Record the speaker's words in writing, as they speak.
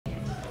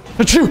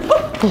Achoo!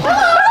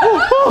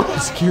 The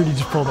security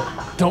just pulled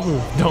up. Don't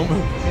move, don't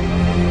move.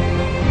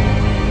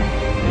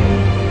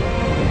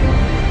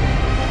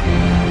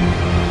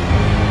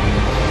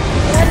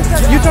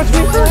 You touched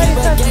me first.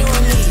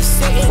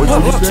 What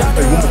you say?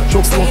 Hey, you want to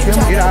choke you on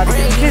camera? Get out of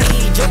here. You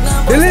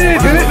can't. Delete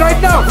it right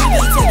now.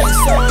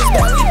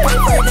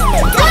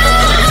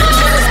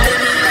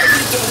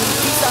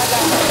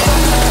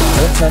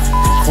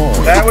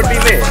 That would be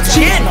me.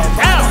 Shit!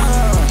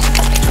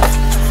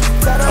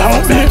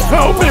 Help me!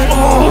 Help me!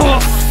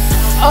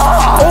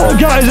 Oh,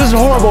 guys, this is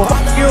horrible.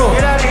 You.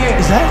 Get out of here.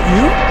 Is that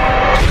you?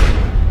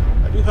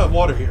 I do have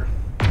water here.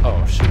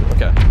 Oh, shoot.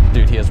 Okay.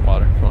 Dude, he has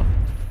water. Come on.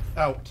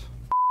 Out.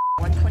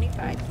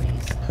 125,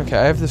 please. Okay,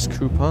 I have this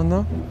coupon,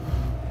 though.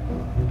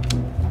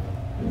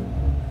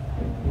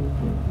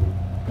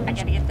 I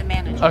gotta get the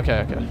manager.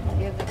 Okay.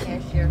 Give the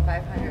cashier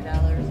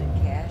 $500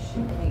 in cash,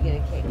 and you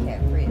get a Kit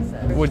Kat free. So.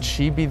 Would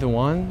she be the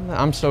one?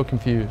 I'm so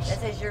confused. That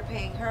says you're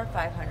paying her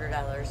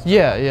 $500.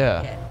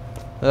 Yeah.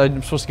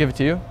 I'm supposed to give it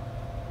to you?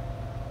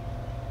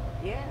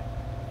 Yeah.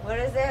 What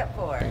is that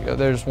for? There you go.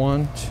 There's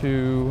 1,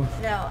 2,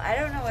 No, I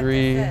don't know what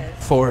 3, this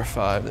is. 4,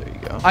 5. There you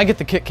go. I get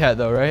the Kit Kat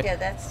though, right? Yeah,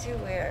 that's too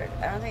weird.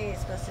 I don't think you're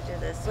supposed to do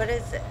this. What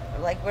is it?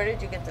 Like, where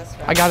did you get this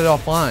from? I got it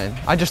offline.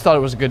 I just thought it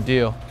was a good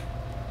deal.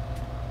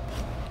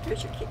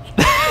 Here's your Kit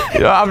Kat. You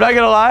know, I'm not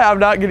gonna lie, I'm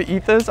not gonna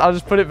eat this. I'll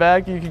just put it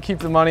back. You can keep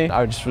the money.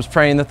 I just was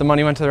praying that the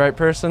money went to the right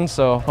person,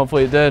 so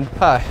hopefully it did.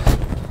 Hi.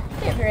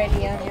 You have your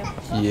ID on you.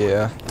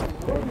 Yeah.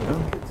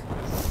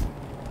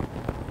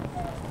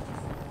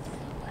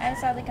 I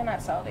sadly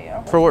cannot sell to you.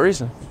 For what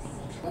reason?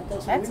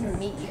 That's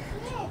me.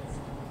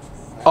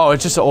 Oh,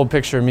 it's just an old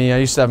picture of me. I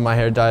used to have my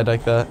hair dyed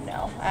like that.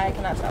 No, I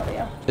cannot sell to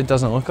you. It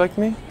doesn't look like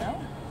me?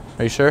 No?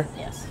 Are you sure?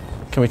 Yes.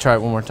 Can we try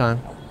it one more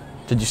time?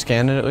 Did you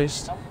scan it at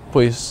least?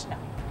 Please.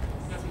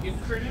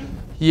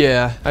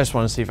 Yeah, I just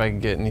want to see if I can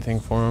get anything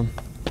for him.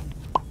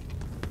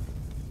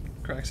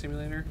 Crack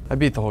simulator. I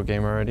beat the whole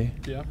game already.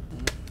 Yeah.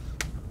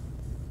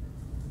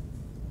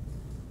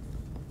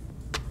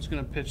 Just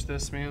gonna pitch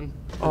this, man.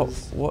 Oh,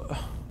 what?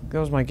 That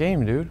was my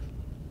game, dude.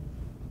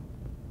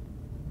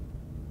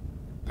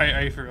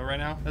 Are you for real right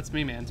now? That's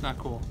me, man. It's not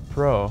cool.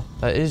 Bro,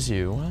 that is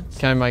you. What?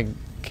 Can I have my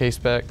case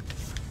back?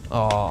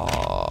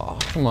 Oh,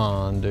 come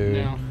on, dude.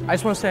 No. I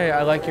just want to say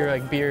I like your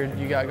beard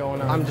you got going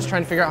on. I'm just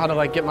trying to figure out how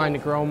to get mine to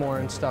grow more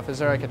and stuff. Is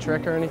there like a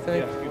trick or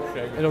anything?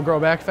 Yeah, It'll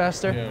grow back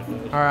faster? Yeah, it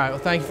does. All right, well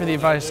thank you for the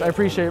advice. I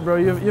appreciate it, bro.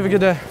 You have a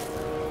good day.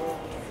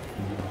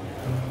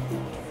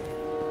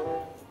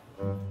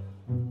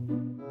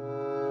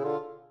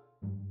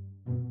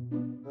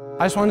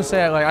 I just wanted to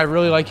say I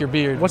really like your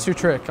beard. What's your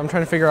trick? I'm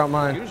trying to figure out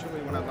mine. Usually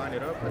when I line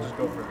it up, I just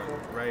go for the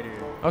right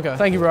ear. Okay,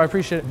 thank you, bro. I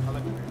appreciate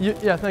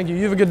it. Yeah, thank you.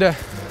 You have a good day.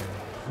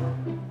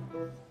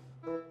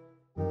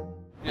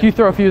 Can you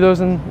throw a few of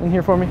those in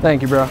here for me?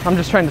 Thank you, bro. I'm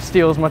just trying to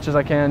steal as much as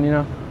I can, you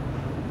know?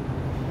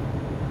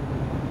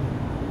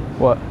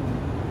 What?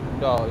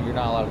 No, you're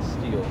not allowed to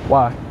steal.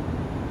 Why?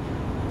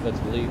 That's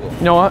illegal.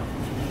 You know what?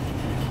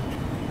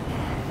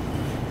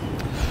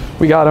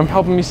 We got him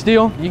helping me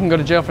steal. You can go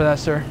to jail for that,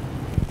 sir.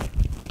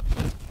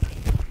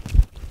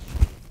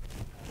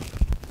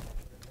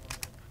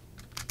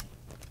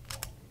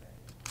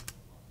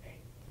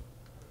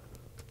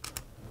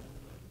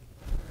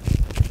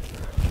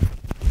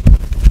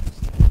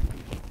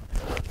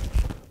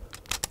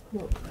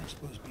 You're not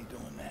supposed to be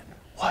doing that.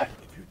 What?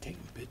 If you're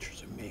taking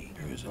pictures of me,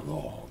 there is a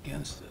law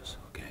against this,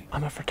 okay?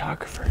 I'm a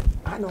photographer.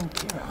 I don't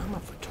care. I'm a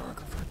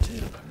photographer too.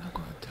 I'm not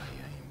going to tell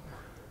you anymore.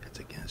 It's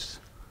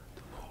against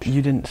the law.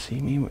 You didn't see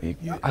me?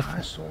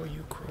 I saw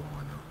you crawling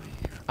over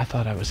here. I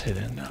thought I was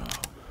hidden. No,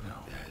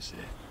 that's it.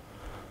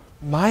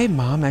 My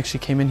mom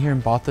actually came in here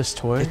and bought this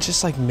toy. It's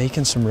just like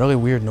making some really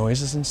weird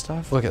noises and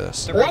stuff. Look at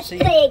this. Let's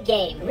play a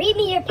game. Read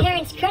me your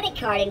parents' credit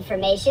card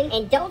information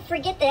and don't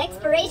forget the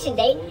expiration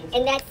date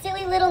and that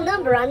silly little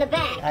number on the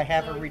back. I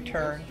have a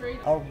return,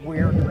 a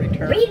weird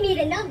return. Read me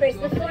the numbers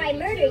before I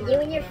murder you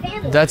and your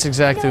family. That's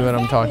exactly I know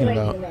what I'm talking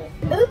exactly about. where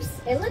you live. Oops,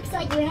 it looks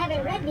like you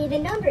haven't read me the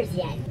numbers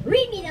yet.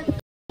 Read me the numbers.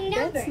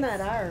 That's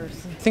not ours.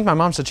 I think my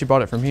mom said she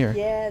bought it from here.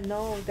 Yeah,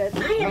 no, that's...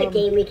 I have a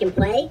game we can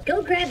play.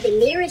 Go grab the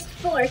nearest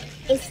fork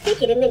and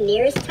stick it in the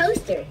nearest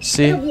toaster.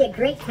 See? It'll be a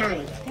great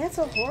time. That's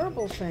a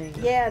horrible thing.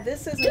 Yeah,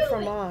 this isn't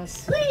from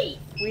us. Please.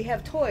 We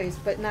have toys,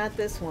 but not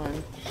this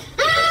one.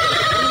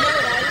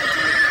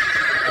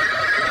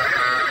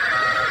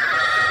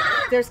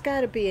 There's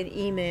got to be an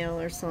email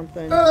or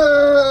something.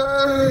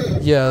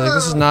 Yeah, like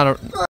this is not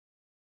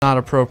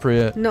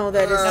appropriate. No,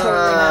 that is totally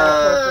not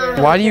appropriate.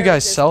 Why do you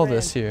guys sell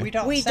this here? We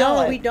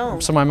don't.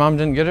 So my mom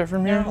didn't get it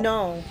from here?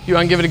 No. You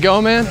want to give it a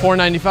go, man?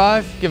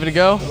 $4.95? Give it a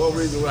go? What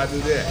reason would I do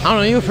that? I don't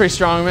know, you look pretty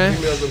strong, man.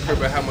 Females don't care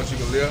about how much you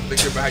can lift. They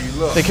care about how you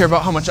look. They care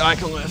about how much I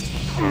can lift.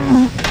 Hey,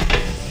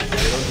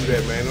 don't do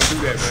that, man. Don't do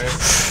that, man.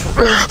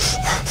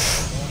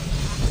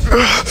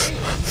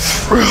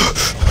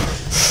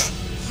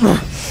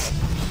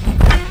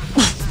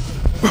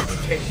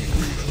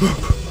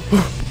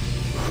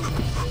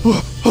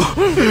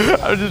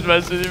 I I'm just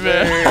messing with you,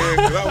 man.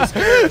 I was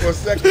scared for a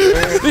second,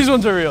 man. These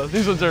ones are real.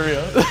 These ones are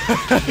real.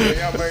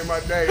 Y'all made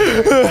my day,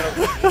 man.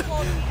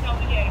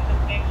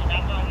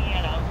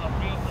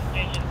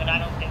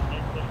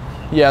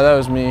 Yeah, that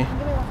was me.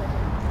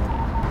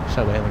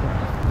 Shut up,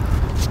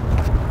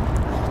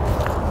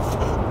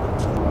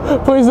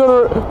 Please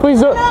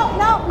don't.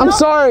 No, I'm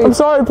sorry. I'm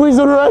sorry. Please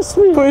don't arrest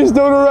me. Please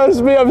don't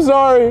arrest me. I'm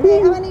sorry. I'm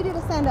gonna need you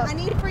to stand up. I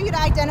need for you to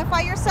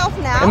identify yourself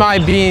now. Am I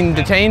being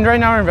detained right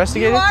now or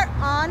investigated? You are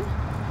on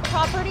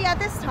property at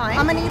this time.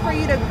 I'm gonna need for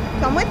you to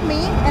come with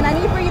me, and I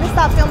need for you to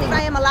stop filming.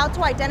 I am allowed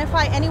to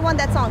identify anyone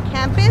that's on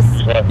campus.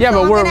 Yeah,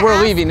 So but we're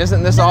ask, leaving.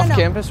 Isn't this off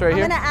campus right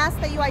here? I'm gonna ask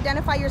that you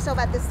identify yourself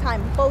at this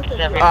time, both of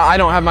you. I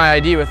don't have my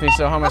ID with me,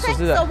 so how am I supposed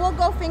to do that? So we'll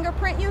go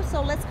fingerprint you.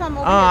 So let's come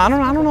over. I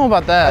don't know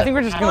about that. I think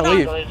we're just gonna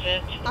leave.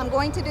 I'm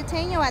going to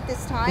detain you at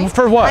this time.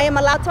 For what? I am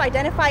allowed to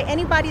identify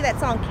anybody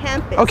that's on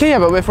campus. Okay, yeah,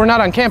 but if we're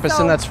not on campus,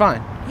 then So- that's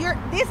fine.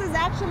 This is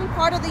actually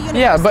part of the university.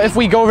 Yeah, but if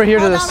we go over here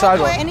to the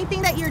sidewalk.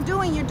 Anything that you're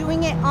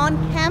doing it on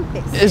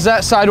campus. Is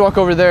that sidewalk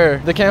over there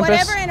the campus?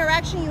 Whatever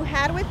interaction you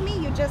had with me,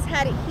 you just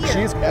had it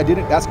here. I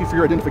didn't ask you for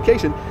your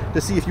identification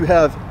to see if you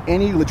have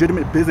any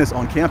legitimate business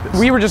on campus.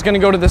 We were just gonna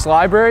go to this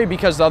library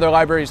because the other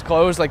library's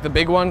closed, like the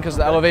big one, because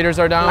the elevators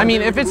are down. I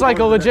mean, if it's like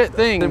a legit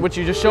thing, which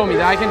you just showed me,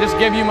 then I can just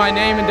give you my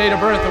name and date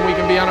of birth and we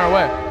can be on our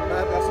way.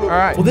 Absolutely. All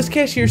right. Will this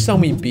cashier sell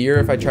me beer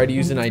if I try to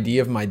use an ID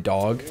of my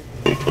dog?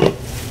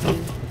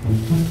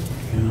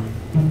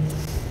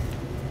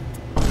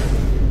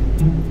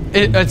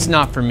 It's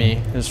not for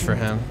me, it's for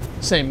him.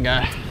 Same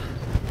guy.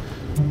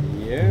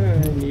 Yeah,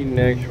 I need an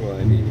actual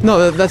ID.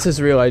 No, that's his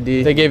real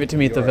ID. They gave it to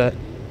me at the vet.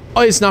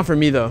 Oh, it's not for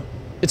me though.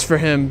 It's for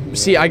him.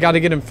 See, I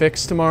gotta get him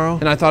fixed tomorrow,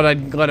 and I thought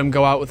I'd let him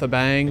go out with a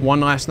bang. One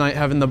last night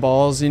having the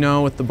balls, you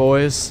know, with the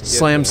boys.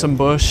 Slam some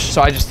bush.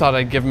 So I just thought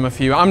I'd give him a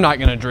few. I'm not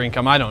gonna drink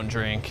them. I don't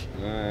drink.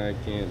 I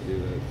can't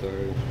do that,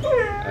 sorry.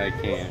 I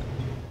can't.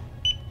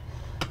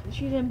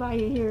 She didn't buy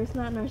it here. It's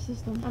not in our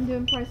system. I'm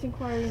doing price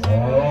inquiry now.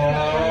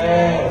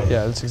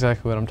 Yeah, that's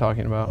exactly what I'm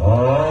talking about.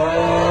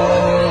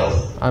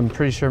 I'm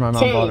pretty sure my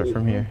mom bought it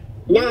from here.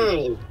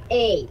 9,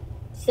 8,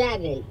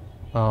 7.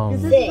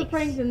 This is a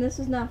prank and this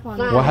is not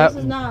funny. This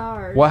is not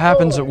ours. What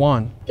happens at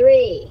 1?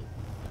 3,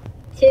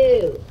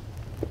 2,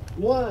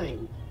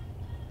 1.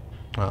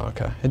 Oh,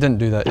 okay. It didn't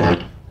do that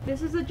yet.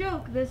 This is a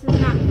joke. This is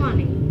not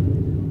funny.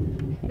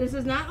 This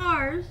is not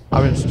ours. I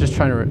was just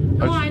trying to...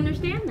 No, I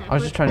understand that. I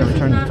was just trying to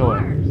return the toy.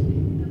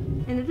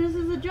 And if this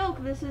is a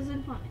joke, this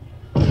isn't funny.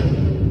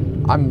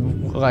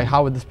 I'm like,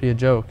 how would this be a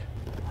joke?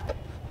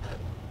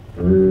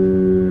 You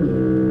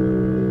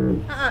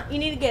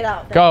need to get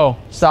out. Go.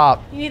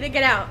 Stop. You need to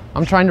get out.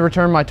 I'm trying to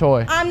return my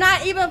toy. I'm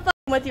not even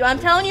fucking with you. I'm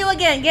telling you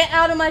again, get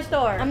out of my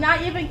store. I'm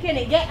not even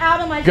kidding. Get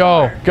out of my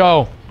store.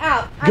 Go.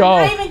 Out. Go.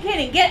 I'm not even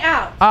kidding. Get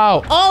out.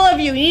 Out. All of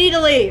you need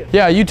to leave.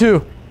 Yeah, you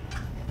too.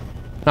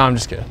 No, I'm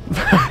just kidding.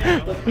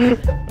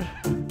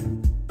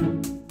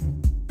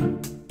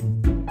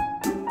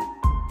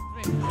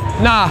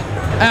 Nah,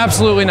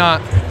 absolutely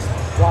not.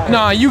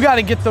 Nah, you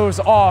gotta get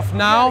those off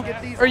now,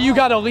 or you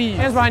gotta leave.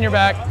 Hands behind your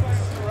back.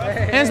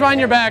 Hands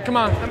behind your back, come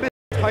on.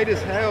 Tight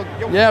as hell.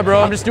 Yeah,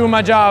 bro, I'm just doing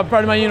my job,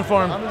 part of my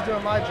uniform. I'm just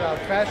doing my job.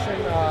 Fashion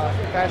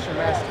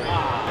master.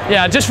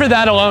 Yeah, just for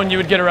that alone, you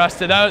would get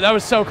arrested. That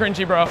was so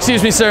cringy, bro.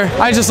 Excuse me, sir.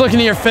 I was just looking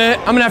at your fit.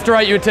 I'm gonna have to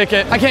write you a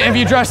ticket. I can't have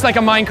you dressed like a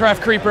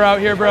Minecraft creeper out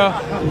here, bro.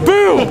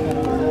 Boo!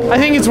 I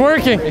think it's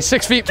working. Hey,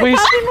 6 feet, please.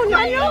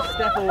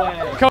 Step away.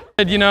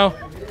 COVID, you know,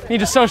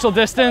 need to social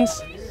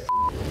distance.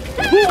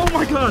 Oh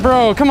my God.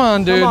 Bro, come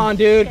on, dude. Come on,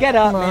 dude. Get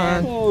up,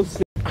 man. Oh,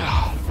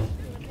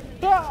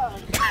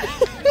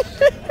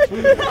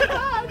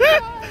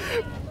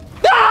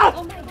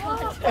 Oh my God.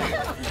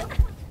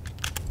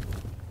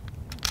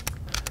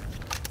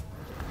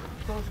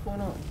 What's going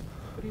on?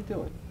 What are you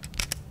doing?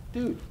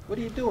 Dude, what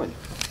are you doing?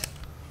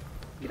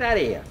 Get out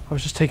of here. I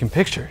was just taking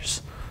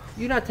pictures.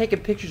 You're not taking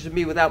pictures of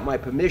me without my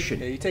permission.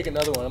 Yeah, you take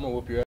another one, I'm gonna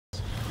whoop your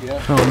ass.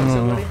 Yeah.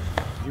 No.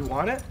 You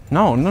want it?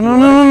 No. Why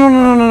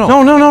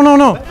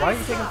are you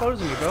taking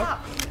photos of me, bro?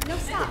 No,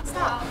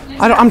 stop.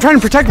 I'm trying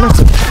to protect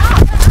myself.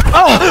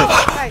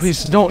 Oh!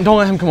 Please, don't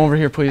let him come over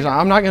here, please.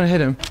 I'm not gonna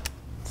hit him.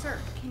 Sir,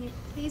 can you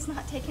please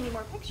not take any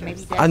more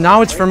pictures?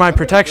 Now it's for my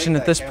protection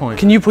at this point.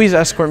 Can you please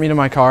escort me to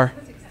my car?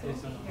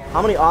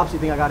 How many ops do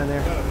you think I got in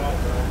there?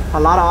 A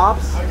lot of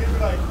ops? I'll give you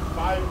like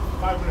 5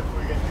 minutes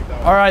before you get kicked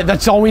out. All right,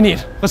 that's all we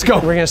need. Let's go.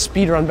 We're gonna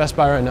speed run Best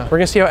Buy right now. We're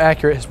gonna see how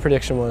accurate his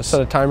prediction was.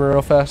 Set a timer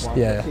real fast.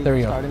 Yeah, there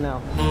we go. Starting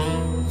now.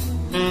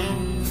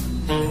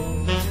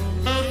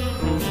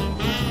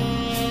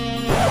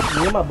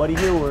 Me and my buddy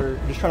here were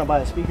just trying to buy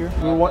a speaker.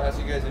 We want to ask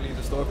you guys to leave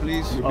the store,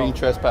 please. You're being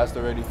trespassed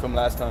already from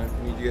last time.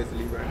 We need you guys to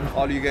leave right now.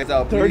 All of you guys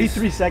out, please.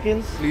 33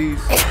 seconds? Please.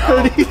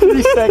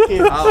 33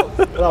 seconds. Out.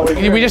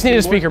 We just need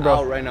a speaker, bro.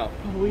 Out right now.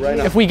 Right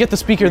now. If we get the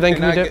speaker, then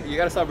can we do? You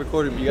gotta stop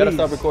recording me. You gotta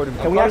stop recording me.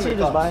 Can we actually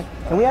just buy?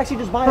 Can we actually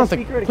just buy a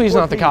speaker? Please,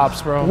 not the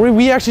cops, bro.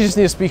 We actually just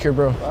need a speaker,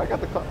 bro. I got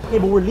the cops. Hey,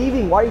 but we're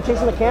leaving. Why are you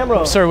chasing the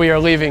camera? Sir, we are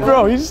leaving.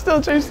 Bro, he's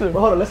still chasing him.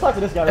 Hold on, let's talk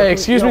to this guy. Hey,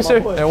 excuse me, sir.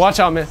 Hey, watch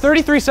out, man.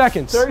 33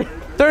 seconds.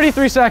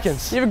 33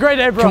 seconds. You have a great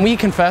day, bro. Can we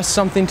confess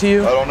something to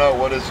you? I don't know,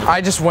 what is it?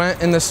 I just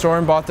went in the store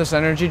and bought this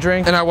energy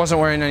drink, and I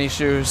wasn't wearing any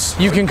shoes.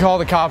 You can call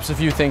the cops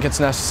if you think it's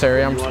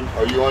necessary.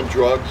 Are you on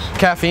drugs?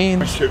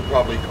 Caffeine. I should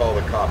probably call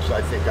the cops.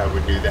 I think I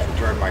would do that and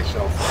turn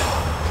myself in.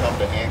 Tell them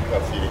to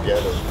handcuff you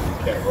together so you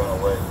can't run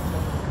away.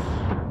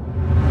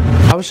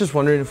 I was just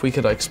wondering if we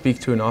could like speak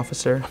to an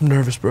officer. I'm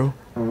nervous, bro.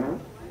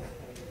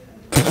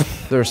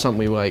 There was something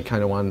we like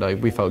kind of wanted,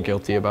 like we felt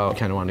guilty about.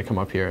 Kind of wanted to come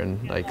up here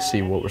and like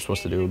see what we're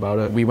supposed to do about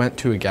it. We went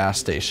to a gas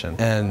station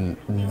and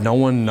no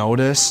one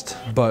noticed,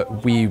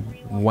 but we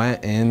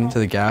went into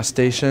the gas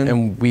station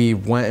and we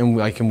went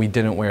and we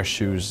didn't wear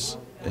shoes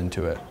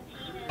into it.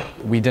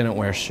 We didn't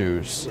wear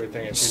shoes. Weird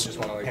thing is you just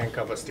want to like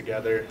handcuff us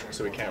together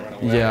so we can't run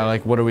away. Yeah,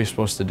 like what are we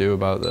supposed to do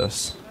about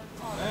this?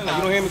 Man,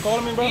 you don't hear me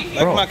calling me, bro? Like,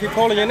 bro. I keep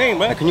calling your name,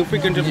 man. Can you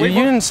freaking just wait?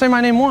 You didn't say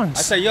my name once.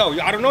 I say, yo,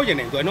 I don't know your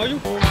name. Do I know you?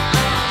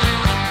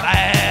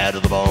 Bad to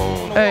the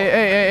bone.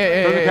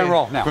 Hey. Turn the camera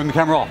off now. Turn the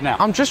camera off now.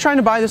 I'm just trying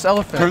to buy this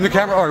elephant. Turn the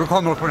camera. All right, we'll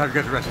call North Point. Have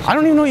to get arrested. I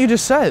don't even know what you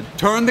just said.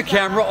 Turn the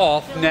camera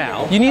off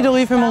now. You need to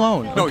leave him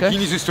alone. No, okay? he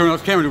needs to turn off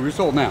the camera. We're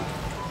sold now.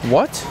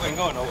 What? You ain't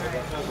going nowhere.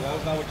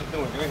 That's not what you're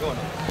doing. You ain't going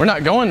nowhere. We're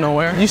not going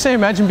nowhere. You say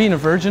imagine being a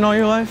virgin all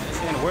your life? I'm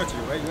saying a word to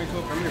you, right? You ain't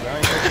talking from me,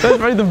 right? That's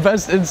probably the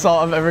best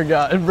insult I've ever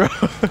gotten, bro.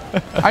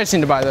 I just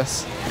need to buy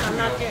this. I'm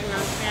not getting on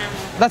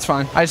camera. That's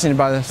fine. I just need to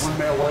buy this.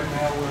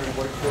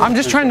 I'm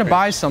just trying to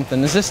buy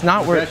something. Is this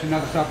not where?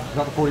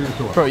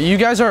 Bro, you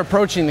guys are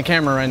approaching the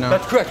camera right now.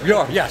 That's correct. We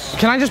are. Yes.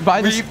 Can I just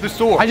buy this? Leave the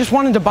store. I just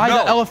wanted to buy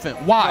the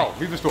elephant. Why? No,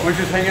 leave the store. Why don't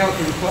you just hang out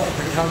to the club?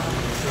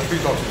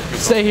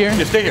 Stay here?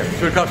 Yeah, stay here.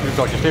 So the cops can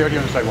talk. Stay right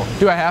here on the sidewalk.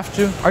 Do I have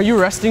to? Are you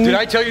arresting me? Did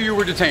I tell you you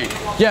were detained?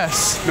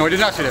 Yes. No, I did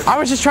not say that. I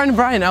was just trying to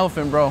buy an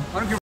elephant, bro. I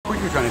don't give a what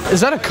you were trying to do.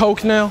 Is that a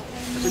Coke nail?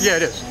 Yeah,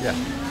 it is. Yeah.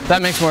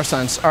 That makes more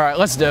sense. All right,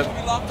 let's dip.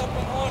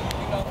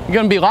 You're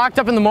gonna be locked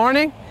up in the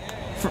morning?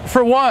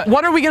 For what?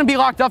 What are we gonna be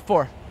locked up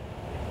for?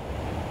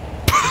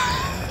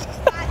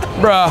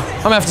 Bruh,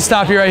 I'm gonna have to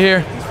stop you right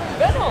here.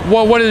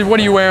 What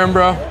are you wearing,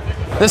 bro?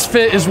 This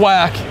fit is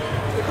whack.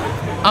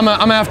 I'm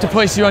gonna have to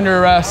place you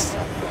under arrest.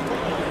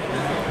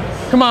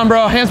 Come on,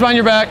 bro. Hands behind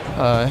your back.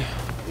 How are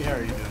you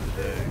doing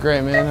today?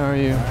 Great, man. How are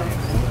you?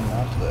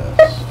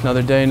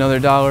 Another day, another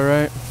dollar,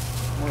 right?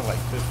 More like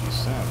 50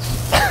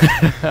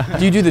 cents.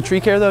 Do you do the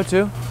tree care though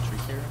too? Tree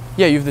care?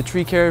 Yeah, you have the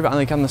tree care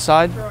like on the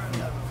side. Are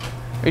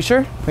you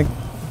sure? Like,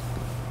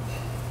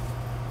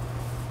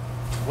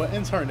 what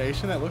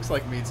incarnation? That looks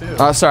like me too.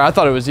 Sorry, I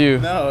thought it was you.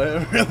 No,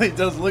 it really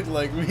does look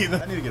like me.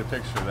 I need to get a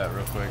picture of that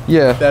real quick.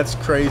 Yeah. That's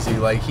crazy.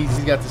 Like he's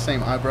got the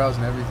same eyebrows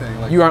and everything.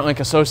 Like You aren't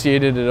like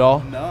associated at all?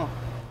 No.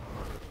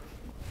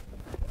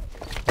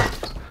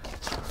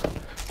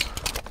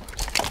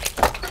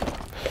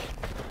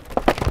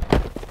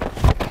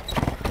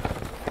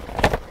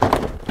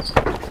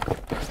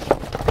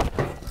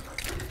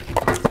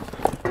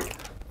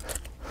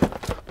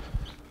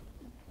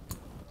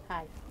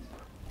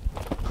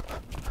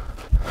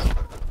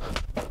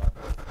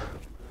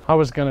 I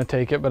was gonna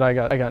take it, but I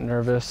got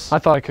nervous. I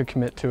thought I could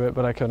commit to it,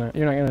 but I couldn't.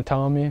 You're not gonna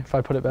tell me if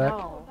I put it back?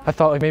 No. I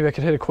thought like maybe I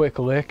could hit a quick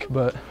lick,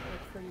 but.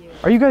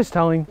 Are you guys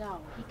telling? No,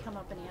 he come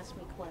up and asked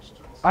me questions.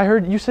 I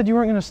heard you said you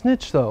weren't gonna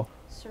snitch though.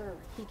 Sir,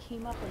 he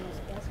came up and was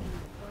asking me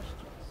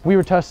questions. We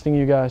were testing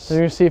you guys. We're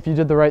gonna see if you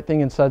did the right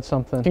thing and said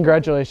something.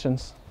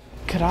 Congratulations.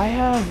 Could I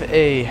have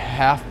a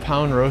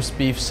half-pound roast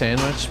beef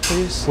sandwich,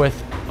 please?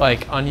 With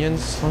like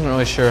onions? I wasn't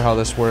really sure how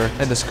this worked. I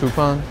had this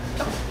coupon.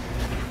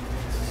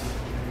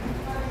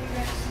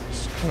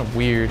 Kind of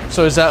weird.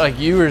 So is that like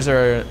you, or is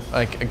there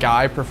like a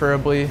guy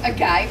preferably? A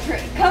guy?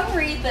 Come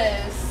read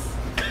this.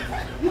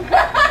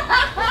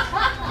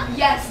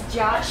 Yes,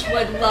 Josh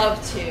would love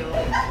to.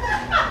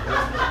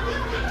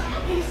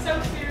 He's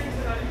so serious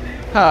about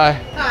it. Hi.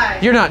 Hi.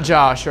 You're not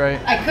Josh, right?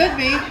 I could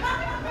be.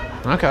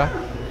 Okay.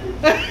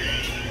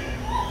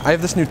 I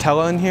have this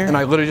Nutella in here, and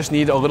I literally just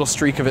need a little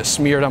streak of it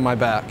smeared on my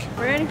back.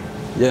 Ready?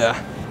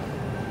 Yeah.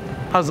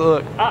 How's it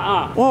look?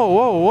 Whoa,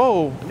 whoa,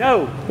 whoa.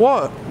 No.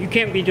 What? You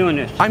can't be doing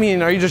this. I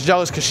mean, are you just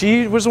jealous because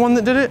she was the one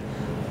that did it?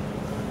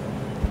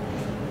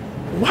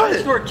 What?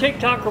 It's for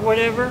TikTok or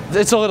whatever.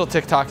 It's a little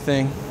TikTok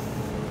thing.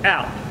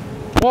 Out.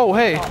 Whoa,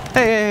 hey.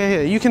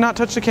 Hey, you cannot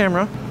touch the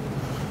camera.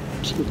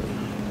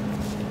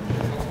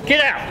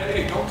 Get out.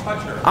 Hey, don't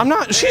touch her. I'm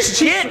not, she's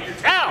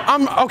Get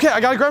out. okay,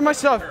 I gotta grab my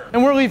stuff,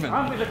 and we're leaving.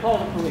 I'm gonna call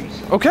the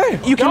police. Okay,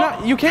 you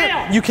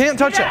can't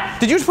touch it.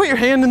 Did you just put your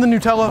hand in the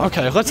Nutella?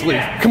 Okay, let's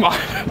leave, come on.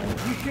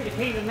 You should have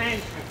paid the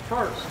management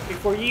first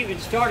before you even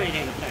started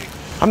anything.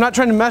 I'm not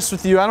trying to mess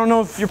with you. I don't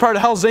know if you're part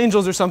of Hell's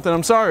Angels or something,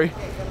 I'm sorry.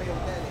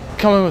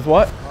 Come in with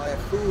what? I have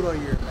food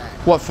on your back.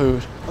 What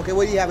food? Okay,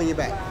 what do you have in your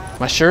back?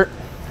 My shirt?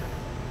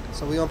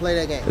 So we gonna play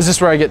that game? Is this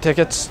where I get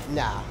tickets?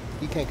 Nah,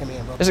 you can't come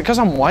in, bro. Is it because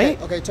I'm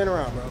white? Okay, turn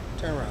around, bro.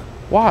 Turn around.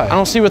 Why? I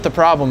don't see what the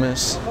problem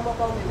is.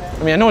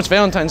 I mean, I know it's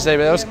Valentine's Day,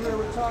 but that was...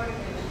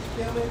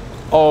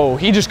 Oh,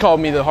 he just called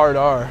me the hard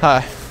R. Hi.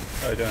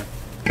 How you doing?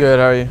 Good,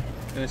 how are you?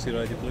 Can I see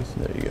your ID, please?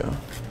 There you go.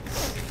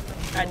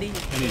 ID.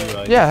 I need your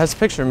ID. Yeah, it has a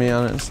picture of me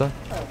on it and stuff.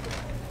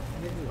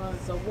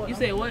 You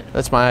say what?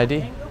 That's my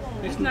ID.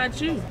 It's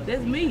not you.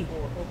 That's me.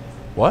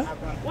 What?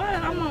 What?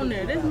 I'm on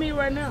there. This is me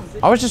right now.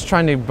 I was just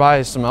trying to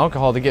buy some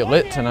alcohol to get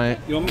lit tonight.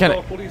 You want me Can to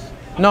I? call police?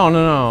 No,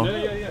 no, no.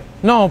 Yeah.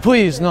 No,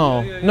 please,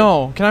 no.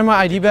 No. Can I have my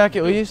ID back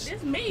at least?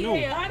 It's me. No.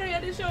 How the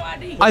hell is your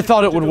ID? I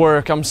thought it would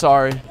work. I'm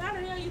sorry. How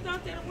the hell you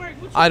thought that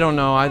would work? I don't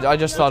know. I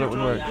just thought it would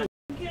work.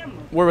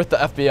 We're with the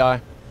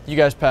FBI. You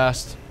guys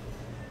passed.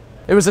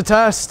 It was a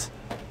test.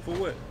 For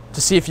what?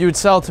 To see if you would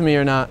sell to me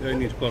or not. Yeah, you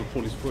need to call the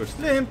police first.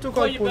 Let him to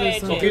call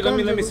police. Okay,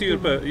 let me see your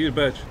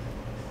badge.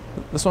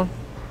 This one?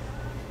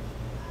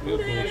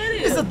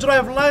 It's a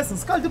driver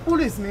license. Call the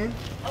police, man.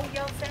 Oh,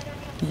 y'all said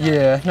it?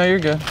 Yeah. No, you're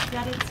good.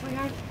 Got it,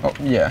 sweetheart? Oh,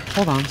 yeah.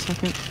 Hold on a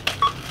second.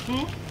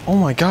 Oh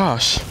my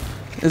gosh.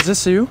 Is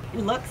this you?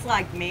 Looks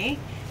like me.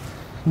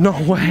 No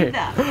way.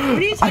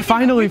 I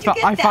finally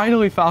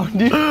found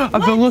you.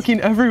 I've been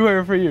looking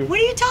everywhere for you. What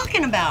are you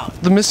talking about?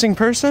 The missing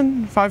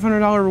person?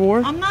 $500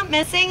 reward? I'm not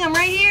missing. I'm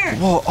right here.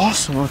 Well,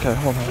 awesome. Okay,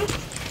 hold on.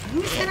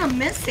 Who said I'm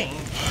missing?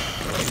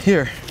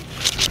 Here.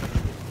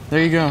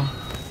 There you go.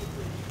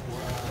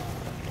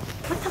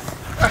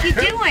 What are you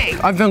doing?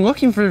 I've been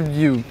looking for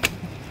you.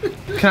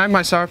 Can I have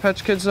my Sour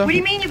Patch Kids though? What do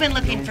you mean you've been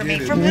looking for me?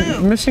 From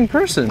who? Missing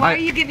person. Why are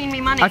you giving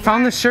me money? I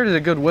found this shirt at a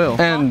Goodwill.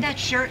 Bought And that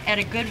shirt at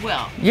a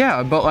Goodwill.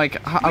 yeah, but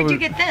like, Where'd you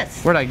get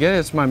this? Where'd I get it?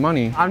 It's my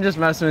money. I'm just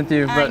messing with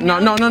you, but no.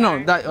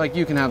 That like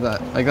you can have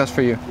that. Like that's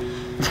for you.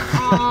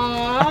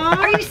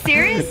 Are you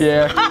serious?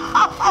 Yeah.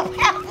 Oh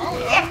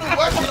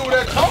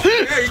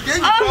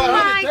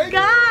my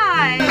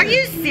God! Are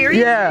you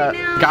serious right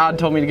now? God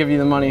told me to give you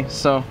the money,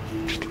 so.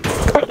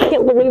 I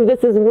can't believe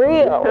this is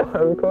real.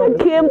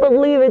 I can't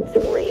believe it's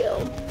real.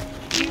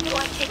 You know,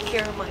 I take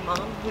care of my mom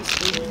who's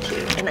bleeding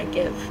too, and I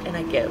give and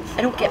I give.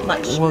 I don't get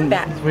much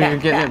back. You're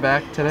getting it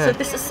back today. So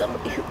this is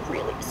somebody who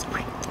really is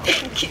great.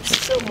 Thank you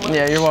so much.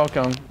 Yeah, you're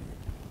welcome.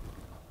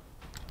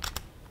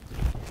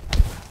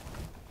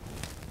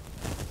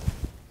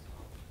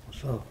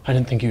 What's up? I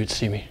didn't think you would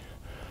see me.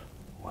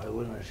 Why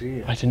wouldn't I see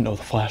you? I didn't know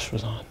the flash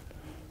was on.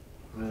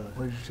 Really?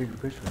 Why did you take the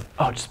picture?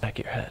 Oh, just back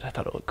of your head. I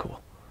thought it looked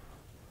cool.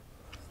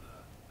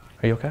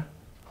 Are you okay?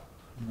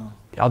 No.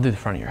 I'll do the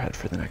front of your head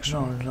for the next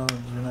one. No,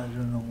 you're not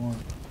doing no more.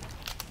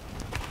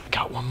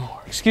 Got one more.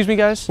 Excuse me,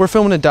 guys. We're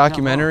filming a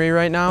documentary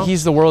right now.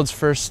 He's the world's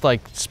first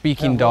like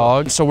speaking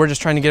dog, so we're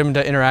just trying to get him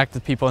to interact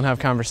with people and have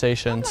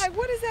conversations. Like,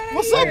 what is that?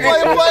 What's up,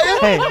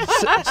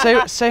 player?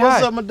 Hey, say hi.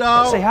 What's up, my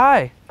dog? Say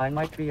hi. I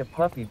might be a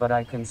puppy, but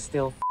I can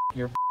still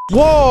your.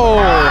 Whoa!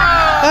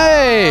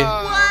 Hey!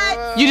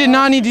 What? You did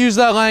not need to use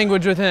that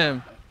language with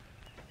him.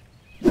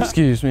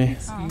 Excuse me.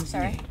 Oh, I'm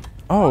sorry.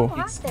 Oh.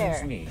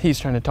 Excuse me. He's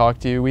trying to talk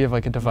to you. We have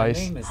like a My device.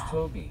 name is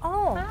Toby.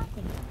 Oh.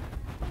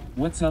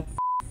 What's up,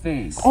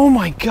 face? Oh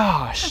my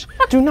gosh.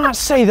 Do not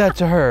say that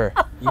to her.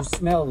 You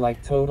smell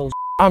like total.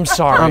 I'm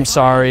sorry. I'm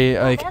sorry.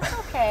 Like. That's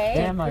okay.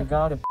 Damn, I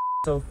got a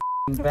so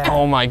bad.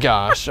 Oh my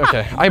gosh.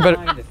 Okay. I better.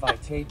 Mind if I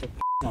take a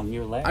on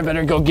your leg? I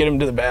better go get him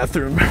to the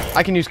bathroom.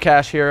 I can use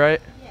cash here,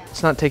 right? Yeah.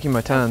 It's not taking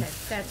my 10. Okay,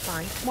 that's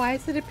fine. Why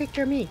is it a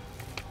picture of me?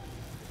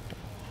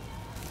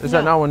 Is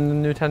that not one of the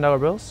new $10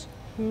 bills?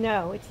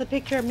 No, it's the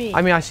picture of me.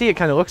 I mean, I see it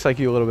kind of looks like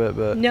you a little bit,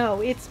 but.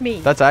 No, it's me.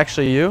 That's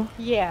actually you?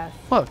 Yes.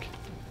 Look.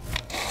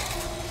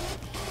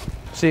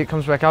 See, it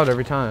comes back out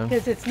every time.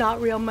 Because it's not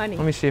real money.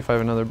 Let me see if I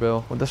have another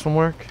bill. Would this one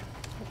work?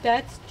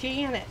 That's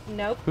Janet.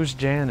 Nope. Who's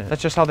Janet?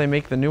 That's just how they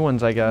make the new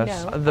ones, I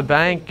guess. No. The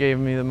bank gave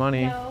me the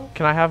money. No.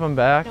 Can I have them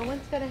back? No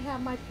one's going to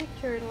have my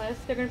picture unless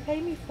they're going to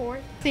pay me for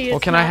it. See, Well,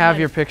 it's can I not have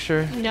money. your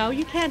picture? No,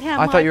 you can't have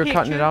I my thought you were picture.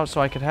 cutting it out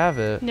so I could have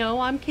it. No,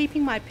 I'm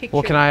keeping my picture.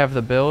 Well, can I have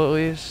the bill at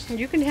least?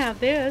 You can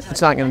have this.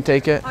 It's not going to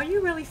take it. Are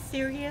you really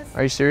serious?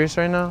 Are you serious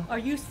right now? Are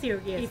you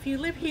serious? If you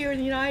live here in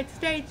the United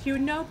States, you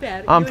know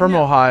better. I'm You from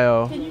know.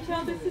 Ohio. Can you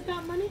tell this is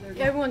not money?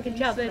 Everyone can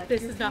tell that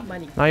this is not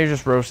money. Now you're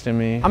just roasting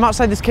me. I'm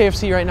outside this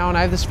KFC right now and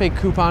I have this fake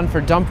coupon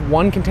for dump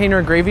 1 container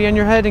of gravy on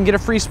your head and get a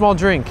free small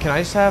drink. Can I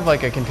just have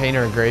like a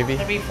container of gravy?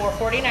 It'll be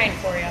 $4.49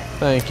 for you.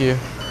 Thank you.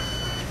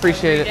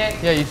 Appreciate it.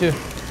 Yeah, you too.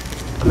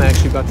 I'm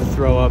actually about to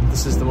throw up.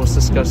 This is the most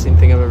disgusting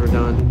thing I've ever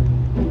done.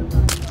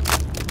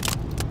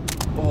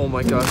 Oh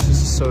my gosh,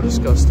 this is so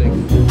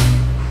disgusting.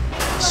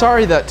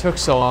 Sorry that took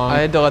so long. I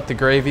had to let the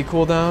gravy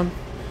cool down.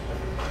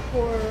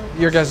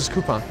 Your guys'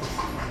 coupon.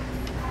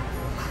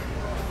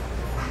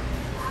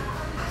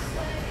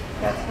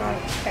 That's not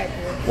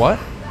accurate. What?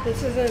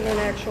 This isn't an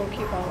actual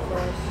coupon for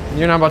us.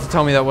 You're not about to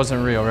tell me that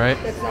wasn't real, right?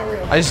 It's not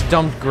real. I just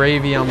dumped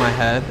gravy on my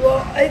head.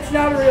 Well, it's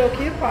not a real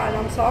coupon.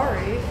 I'm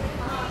sorry.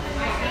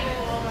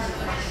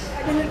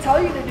 I didn't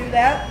tell you to do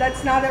that.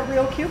 That's not a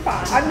real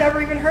coupon. I've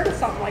never even heard of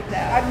something like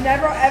that. I've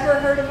never ever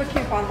heard of a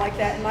coupon like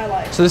that in my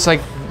life. So this like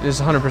is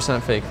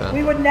 100% fake then?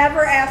 We would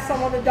never ask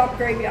someone to dump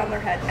gravy on their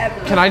head,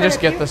 ever. Can I just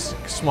get this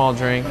small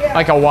drink? Yeah.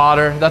 Like a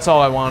water? That's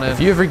all I wanted. If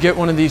you ever get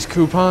one of these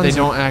coupons, they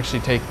don't actually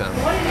take them.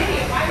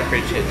 I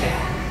appreciate it.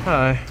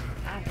 Hi.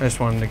 I just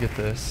wanted to get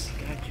this.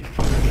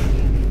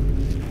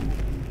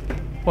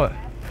 What?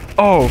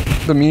 Oh,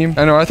 the meme?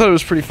 I know, I thought it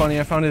was pretty funny.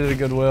 I found it at a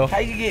Goodwill. How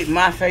you get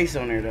my face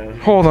on there though?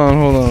 Hold on,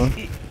 hold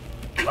on.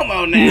 Come Come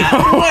on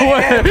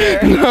now.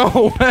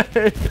 No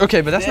way.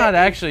 Okay, but that's not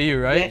actually you,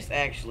 right? That's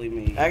actually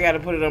me. I gotta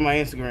put it on my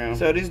Instagram.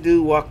 So this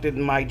dude walked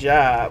into my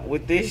job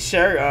with this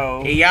shirt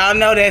on. And y'all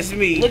know that's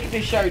me. Look at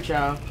this shirt,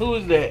 y'all. Who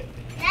is that?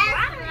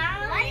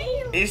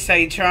 It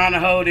say trying to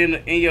hold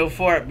in your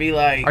fart, be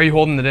like. Are you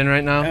holding it in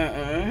right now?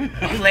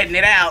 I'm letting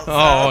it out. So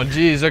oh,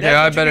 geez. Okay, that's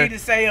I what better. you need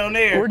to say on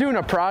there. We're doing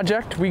a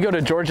project. We go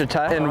to Georgia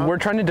Tech, and we're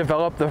trying to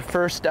develop the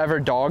first ever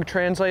dog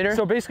translator.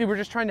 So basically, we're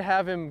just trying to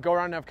have him go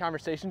around and have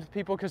conversations with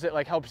people because it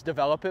like helps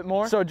develop it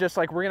more. So just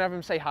like we're gonna have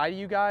him say hi to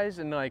you guys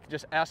and like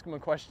just ask him a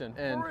question.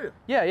 And For real?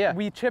 yeah,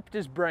 we chipped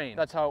his brain.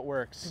 That's how it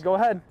works. Go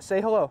ahead, say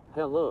hello.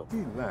 Hello. He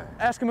lying.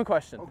 Ask him a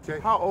question.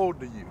 Okay, how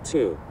old are you?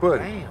 2.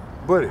 Buddy,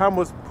 buddy, how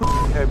much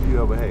pussy have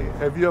you ever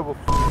had? Have you ever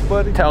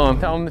buddy? Tell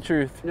him the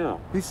truth. No.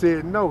 He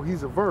said no,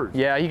 he's a virgin.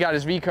 Yeah, he got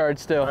his V card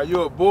still. Are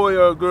you a boy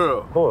or a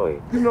girl? Boy.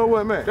 You know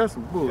what, man? That's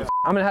some bullshit.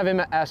 I'm gonna have him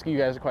ask you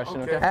guys a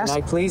question, okay? Can I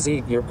please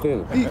eat your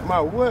poop? Eat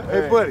my what?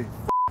 Hey, buddy.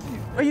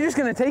 Are you just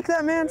gonna take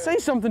that, man? Say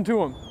something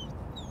to him.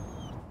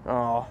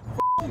 Oh.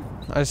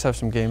 I just have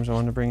some games I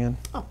wanted to bring in.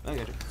 Oh, I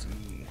got it.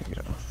 Here you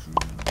go.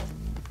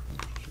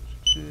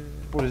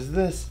 What is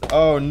this?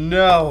 Oh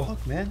no.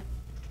 Look, man.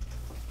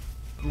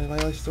 My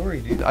life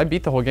story, dude. I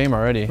beat the whole game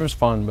already. It was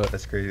fun, but.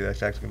 That's crazy.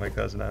 That's actually my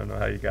cousin. I don't know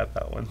how you got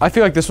that one. I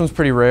feel like this one's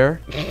pretty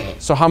rare.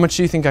 So how much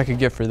do you think I could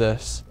get for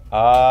this?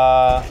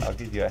 I'll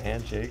give you a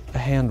handshake. A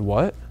hand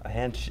what? A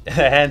handshake.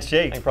 I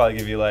can probably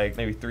give you like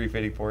maybe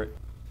 $3.50 for it.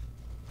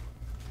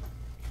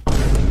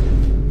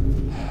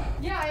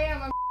 Yeah, I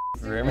am. I'm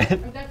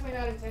definitely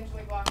not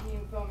intentionally blocking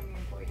and filming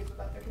employees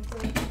without their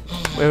consent.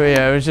 Wait,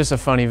 yeah, it was just a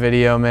funny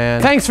video,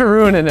 man. Thanks for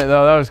ruining it,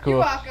 though. That was cool. You're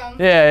welcome.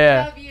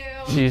 Yeah. Love you.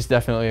 She's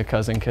definitely a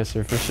cousin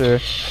kisser for sure.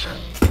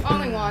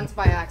 Only once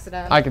by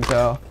accident. I can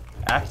tell.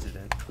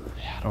 Accident?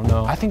 Yeah, I don't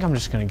know. I think I'm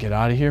just gonna get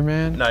out of here,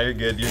 man. No, you're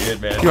good,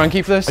 man. You wanna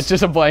keep this? It's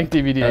just a blank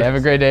DVD. Hey, have a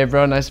great day,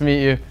 bro. Nice to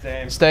meet you.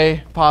 Same.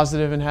 Stay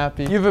positive and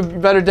happy. You have a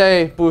better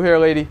day, blue hair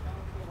lady.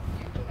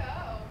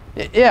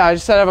 Yeah, I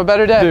just said have a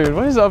better day. Dude,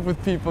 what is up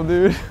with people,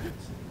 dude?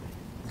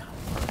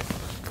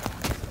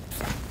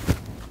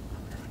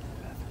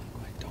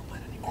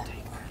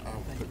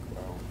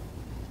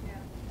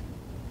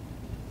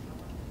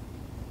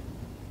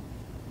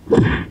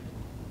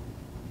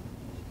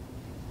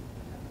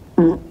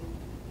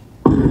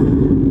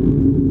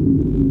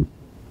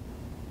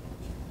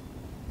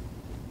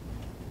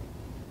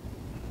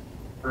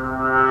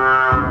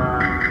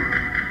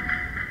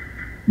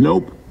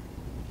 Nope. Is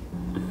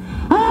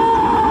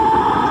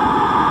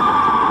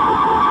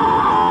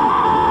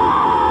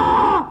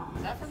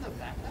that from the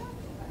backpack?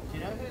 Do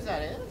you know whose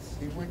that is?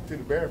 He went to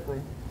the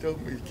bathroom,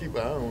 told me to keep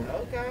an eye on it.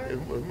 Okay.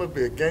 It must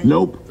be a gang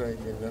Nope. thing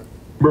in there.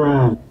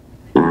 Bruh.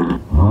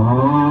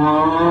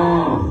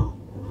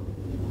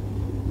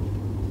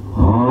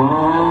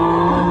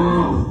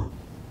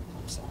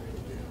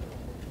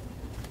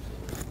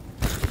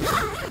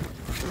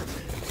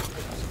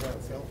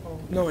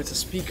 No, it's a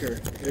speaker.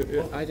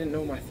 I didn't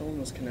know my phone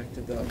was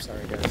connected though. I'm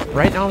sorry, guys.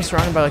 Right now I'm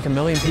surrounded by like 1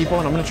 million people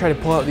and I'm gonna try to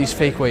pull out these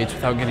fake weights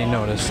without getting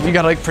noticed. You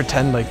gotta like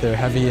pretend like they're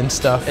heavy and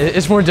stuff.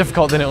 It's more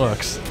difficult than it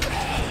looks.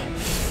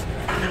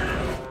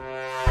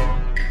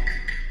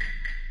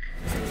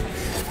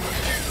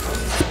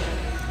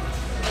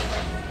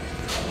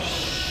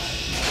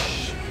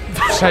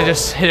 Should I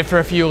just hit it for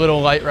a few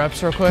little light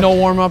reps real quick? No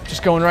warm up,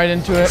 just going right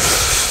into it.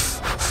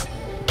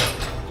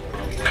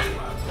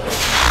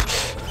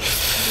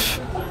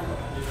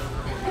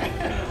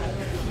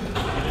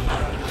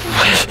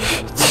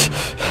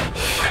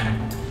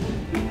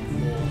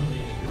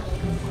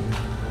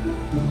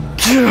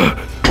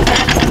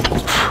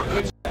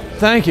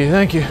 Thank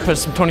you. Put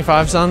some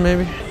 25s on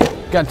maybe.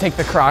 Gotta take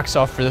the Crocs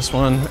off for this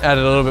one.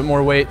 Added a little bit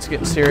more weight, it's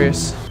getting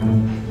serious.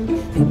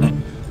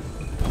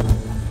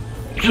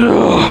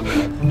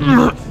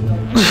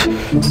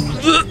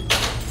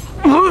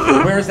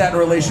 Where is that in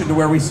relation to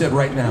where we sit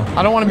right now?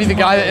 I don't want to be the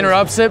guy that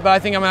interrupts it, but I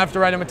think I'm gonna have to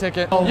write him a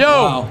ticket. Oh, Yo,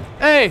 wow.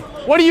 Hey,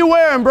 what are you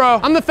wearing, bro?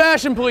 I'm the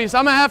fashion police.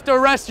 I'm gonna have to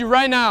arrest you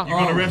right now. You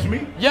gonna arrest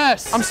me?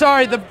 Yes. I'm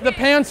sorry, the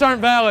pants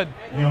aren't valid.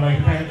 You don't like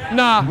the pants?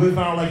 Nah. What if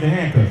I don't like the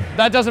handcuffs?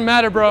 That doesn't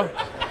matter, bro.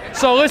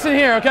 So listen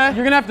here, okay?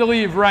 You're gonna have to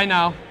leave right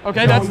now.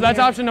 Okay, No, that's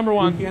option number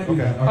one.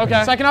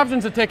 Okay. Second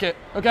option's a ticket,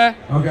 okay?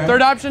 Okay.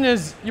 Third option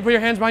is you put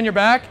your hands behind your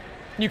back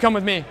and you come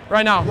with me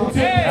right now. I'll take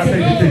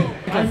the ticket.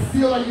 I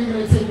feel like you're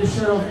gonna take your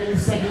shirt off any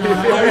second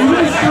now.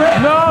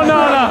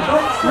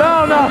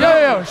 No.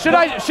 Yo. Should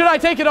I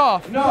take it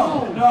off?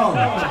 No,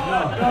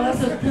 that's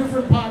a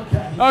different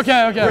podcast.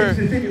 Okay. What's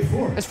the ticket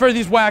for? It's for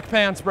these whack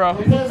pants, bro.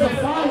 There's a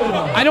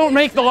fire. I don't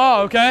make the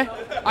law, okay?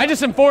 I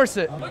just enforce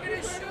it.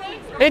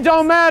 It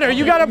don't matter.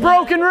 You got a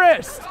broken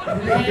wrist. You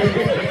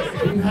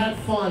had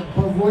fun,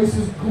 but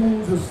voices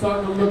goons are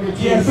starting to look at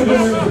you. Yes, You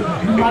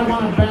might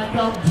want to back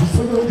up just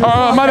a little bit.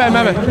 Oh, my bad.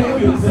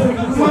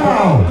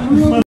 Wow.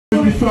 You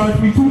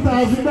charged me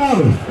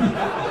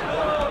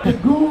 $2,000. The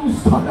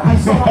goons I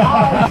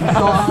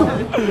saw.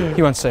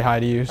 He wants to say hi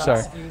to you. Sorry.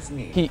 Excuse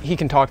me. He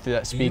can talk through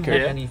that Do you speaker.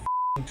 have any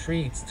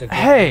treats to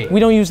Hey, we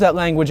don't use that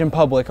language in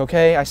public,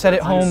 okay? I said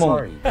it I'm home.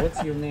 sorry.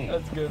 What's your name?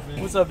 That's good,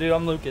 man. What's up, dude?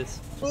 I'm Lucas.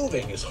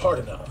 Moving is hard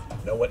enough.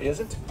 No one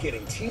isn't.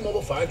 Getting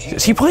T-Mobile 5G.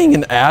 Is he playing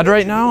an ad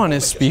right now on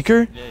his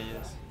speaker? Yeah, he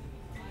is.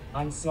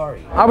 I'm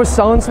sorry. I was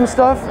selling some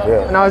stuff,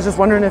 and I was just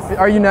wondering if,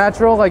 are you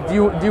natural? Like, do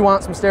you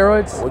want some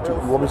steroids? What you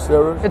want me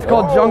steroids? It's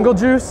called Jungle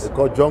Juice. It's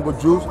called Jungle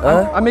Juice?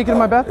 Huh? I make it in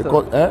my bathtub.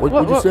 What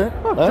you say?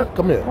 Look, Huh?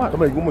 Come here. what? Come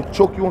here. You want me to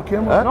choke you on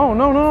camera? Huh?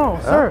 No,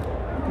 sir.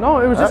 No,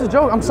 it was just a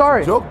joke. I'm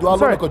sorry. Joke? Do I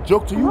look like a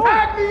joke to you?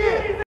 Act me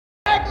in!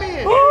 Act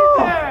me in!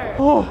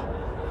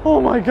 Oh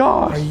my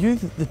gosh. Are you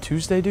the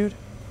Tuesday dude?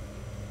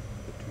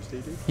 The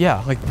Tuesday dude?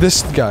 Yeah, like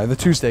this guy, the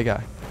Tuesday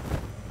guy.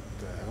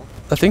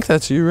 I think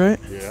that's you, right?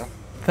 Yeah.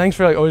 Thanks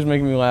for like always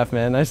making me laugh,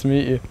 man. Nice to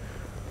meet you.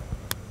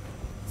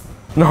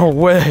 No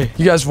way.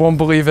 You guys won't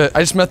believe it.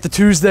 I just met the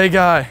Tuesday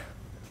guy.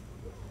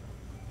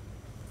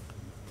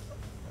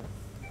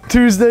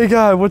 Tuesday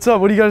guy, what's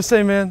up? What do you got to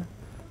say, man?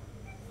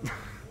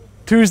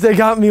 Tuesday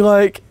got me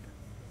like.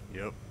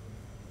 Yep.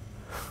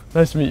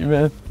 Nice to meet you,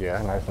 man.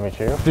 Yeah, nice to meet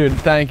you. Dude,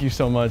 thank you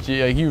so much.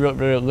 You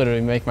literally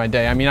make my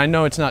day. I mean, I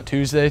know it's not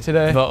Tuesday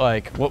today, but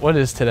like, what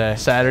is today?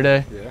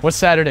 Saturday? Yeah. What's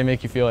Saturday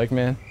make you feel like,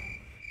 man?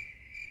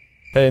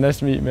 Hey, nice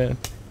to meet you, man.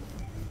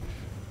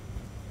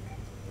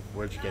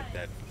 Where'd you get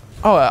that?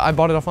 Oh, I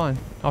bought it offline.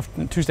 Off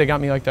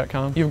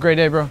TuesdayGotMeLike.com. You have a great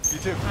day, bro. You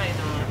too. How you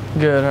doing?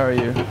 Good, how are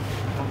you?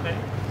 Okay.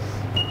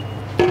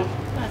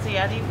 Can I see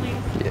ID,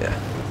 please? Yeah.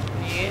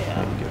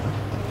 Yeah.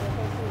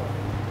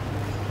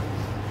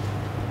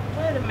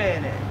 Wait a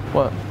minute.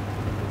 What?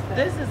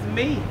 This is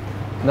me.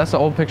 That's the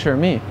old picture of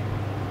me.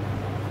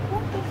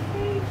 What the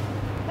freak?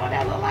 Don't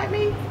that look like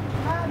me?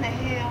 How in the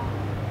hell?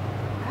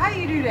 How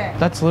you do that?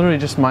 That's literally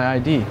just my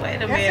ID. Wait a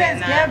That minute says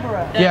now.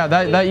 Deborah. Yeah,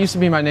 that used to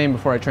be my name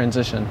before I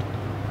transitioned.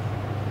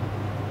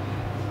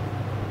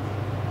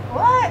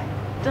 What?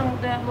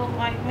 Don't that look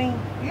like me?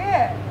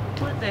 Yeah.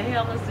 What the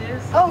hell is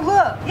this? Oh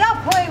look, y'all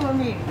playing with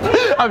me.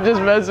 I'm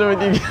just messing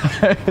with you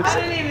guys. I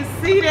didn't even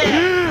see that.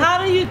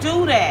 How do you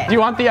do that? Do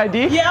you want the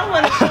ID? Yeah, I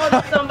want to show it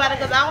to somebody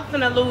because I'm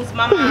finna lose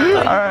my mind.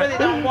 So you really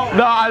don't want it.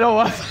 No, I don't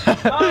want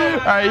that. All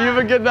right, you have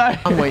a good night.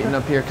 I'm waiting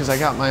up here because I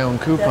got my own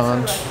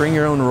coupon. Bring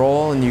your own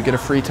roll and you get a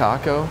free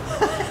taco.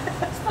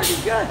 That's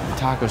pretty good. The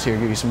tacos here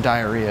give you some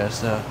diarrhea,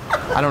 so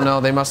I don't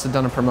know. They must have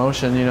done a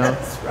promotion, you know.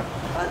 That's right.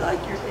 I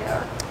like your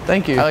hair.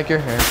 Thank you. I like your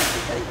hair.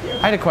 Thank you.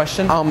 I had a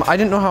question. I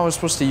didn't know how I was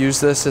supposed to use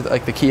this at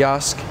like the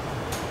kiosk.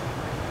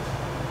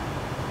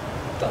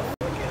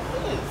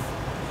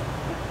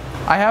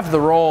 I have the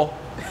roll.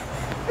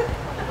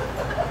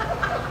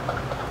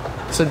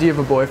 So do you have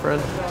a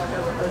boyfriend?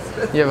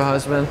 You have a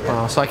husband?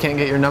 Oh, so I can't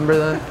get your number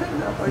then?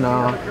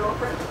 No.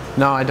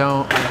 No, I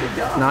don't.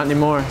 Not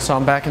anymore. So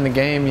I'm back in the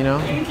game, you know?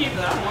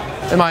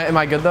 Am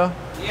I good though?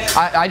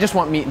 I just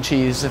want meat and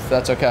cheese if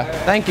that's okay.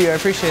 Thank you, I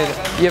appreciate it.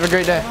 You have a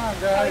great day. How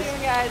are you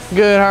guys?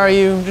 Good, how are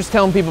you? Just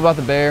telling people about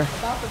the bear.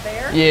 About the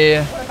bear?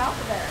 Yeah. What about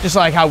the bear? Just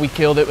like how we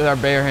killed it with our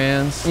bare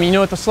hands. I mean, you know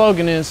what the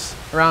slogan is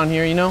around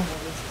here, you know?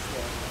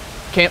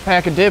 Can't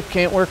pack a dip,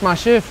 can't work my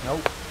shift.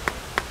 Nope.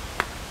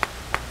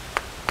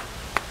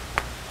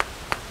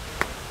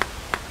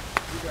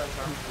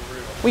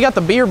 We got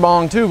the beer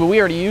bong too, but we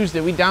already used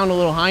it. We downed a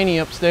little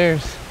hiney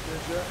upstairs.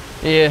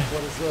 Yeah.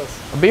 What is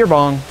this? A beer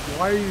bong.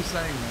 Why are you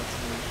saying that to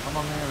me? I'm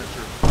a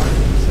manager. Why do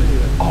you say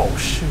that? Oh,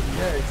 shoot.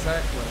 Yeah,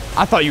 exactly.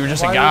 I thought you were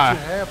just a Why guy.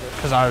 would you have it?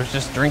 Because I was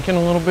just drinking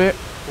a little bit.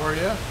 Were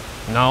you?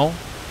 No.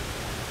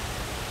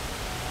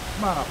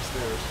 Come on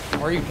upstairs.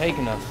 Where are you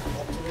taking us?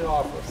 To the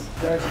office.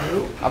 You guys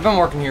new? I've been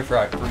working here for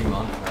like 3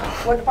 months now.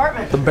 What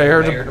department? The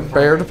bear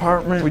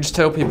department? We just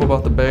tell people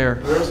about the bear.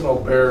 There's no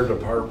bear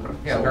department.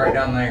 Yeah, right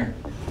down there.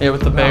 Yeah,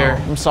 with the bear.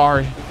 I'm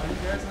sorry. Are you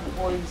guys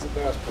employees of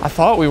Bass Pro? I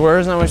thought we were.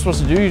 Isn't that what we're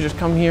supposed to do? You just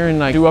come here and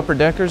like do upper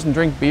deckers and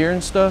drink beer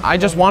and stuff? I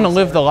just want to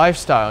live the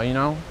lifestyle, you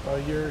know?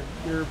 You're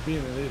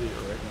being an idiot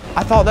right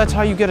now. I thought that's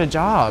how you get a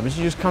job, is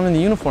you just come in the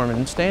uniform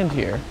and stand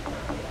here.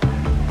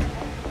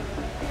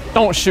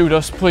 Don't shoot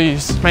us,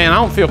 please. Man, I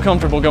don't feel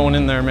comfortable going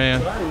in there,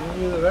 man. Sorry,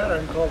 either that or I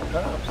can call the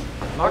cops.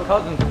 My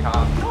cousin's a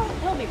cop. Oh,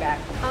 he'll be back.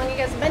 How long you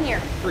guys have been here?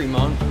 3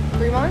 months.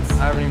 3 months?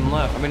 I haven't even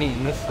left. I've been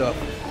eating this stuff.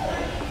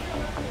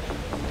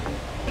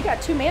 You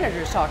got 2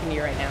 managers talking to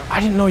you right now.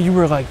 I didn't know you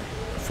were like,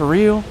 for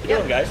real?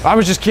 Yeah. Guys. I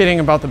was just kidding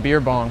about the beer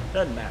bong.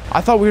 Doesn't matter.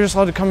 I thought we were just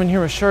allowed to come in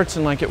here with shirts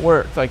and like it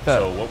worked like that.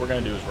 So what we're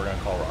gonna do is we're gonna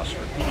call Ross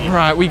for PD. All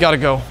right, we gotta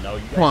go. No,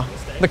 you Come on. guys can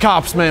stay. The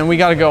cops, man, we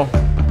gotta go.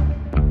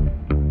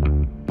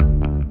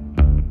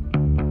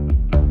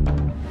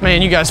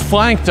 Man, you guys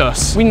flanked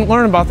us. We didn't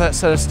learn about that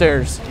set of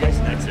stairs. You guys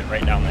can exit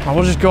right down there. Oh,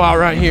 we'll just go out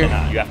right here.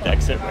 You have to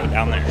exit right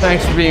down there.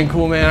 Thanks for being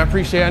cool, man. I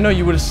appreciate it. I know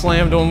you would have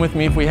slammed on with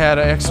me if we had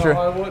an extra.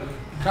 No, I wouldn't.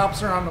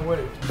 Cops are on the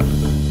way.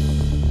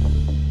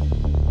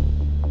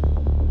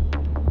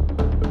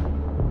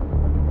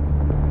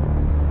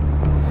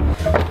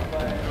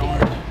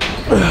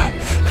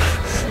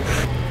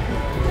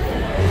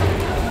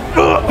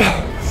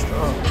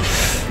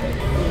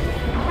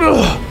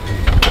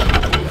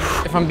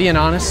 If I'm being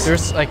honest,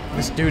 there's like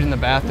this dude in the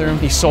bathroom.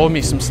 He sold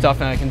me some stuff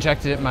and I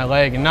injected it in my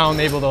leg and now I'm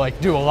able to like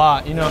do a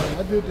lot, you know?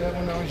 I did that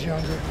when I was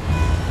younger.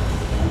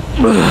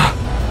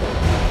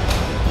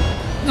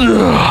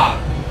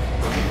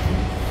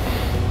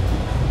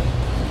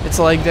 It's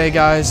leg day,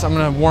 guys. I'm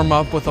gonna warm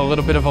up with a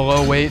little bit of a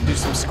low weight, do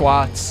some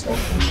squats.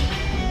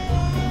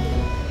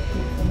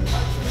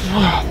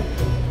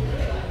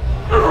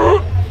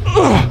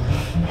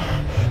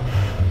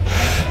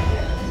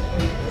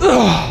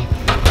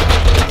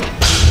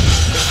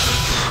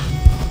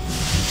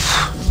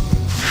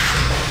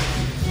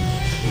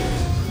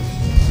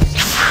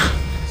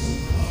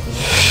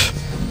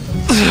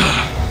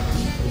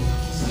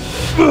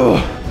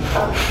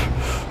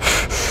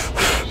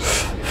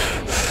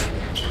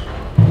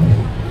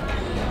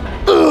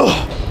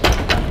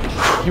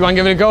 You wanna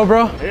give it a go,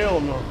 bro?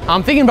 Hell no.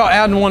 I'm thinking about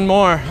adding one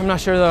more. I'm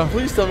not sure though.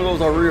 Please tell me those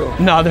are real.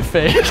 No, they're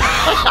fake.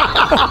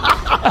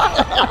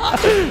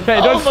 Hey,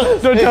 don't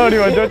tell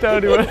anyone, don't tell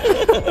anyone.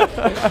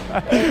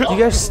 Do you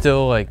guys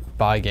still like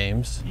buy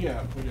games?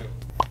 Yeah, we do.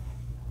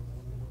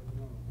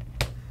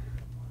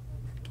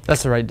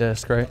 That's the right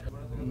disc, right?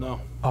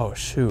 No. Oh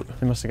shoot,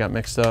 they must have got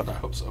mixed up. I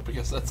hope so,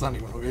 because that's not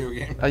even a video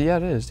game. Yeah,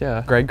 it is,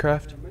 yeah.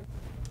 Gregcraft?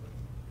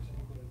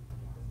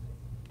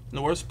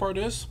 The worst part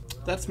is,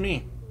 that's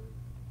me.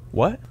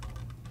 What?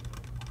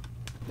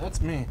 That's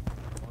me.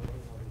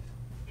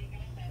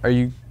 Are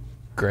you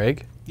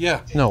Greg?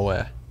 Yeah. No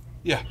way.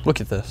 Yeah.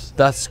 Look at this.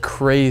 That's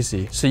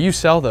crazy. So you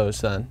sell those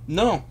then?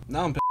 No,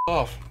 now I'm pissed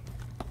off.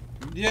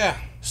 Yeah.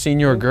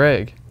 Senior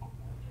Greg.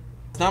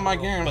 It's not my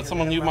game, but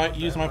someone you might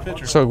use my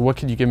picture. So what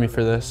could you give me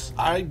for this?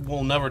 I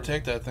will never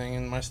take that thing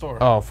in my store.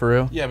 Oh, for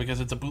real? Yeah, because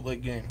it's a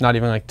bootleg game. Not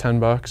even like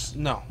 10 bucks?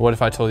 No. What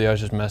if I told you I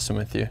was just messing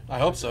with you? I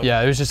hope so. Yeah,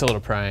 it was just a little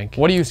prank.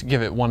 What do you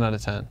give it, 1 out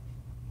of 10?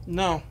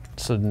 No.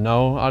 So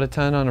no out of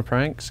 10 on a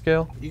prank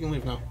scale? You can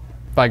leave now.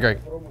 Bye,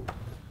 Greg.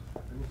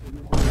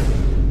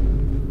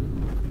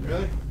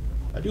 Really?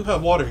 I do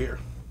have water here.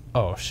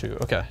 Oh,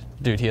 shoot. Okay.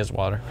 Dude, he has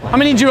water. I'm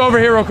gonna need you over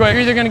here real quick.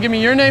 You're either gonna give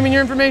me your name and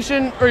your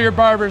information or your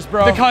barber's,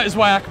 bro. The cut is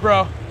whack,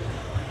 bro.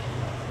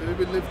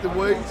 Maybe lifting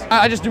weights?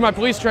 I just do my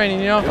police training,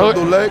 you know? You don't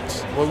do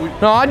legs?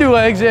 No, I do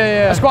legs,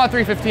 yeah. I squat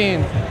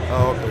 315.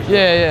 Oh,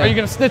 okay. Yeah. Are you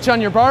gonna snitch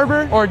on your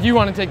barber or do you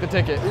want to take the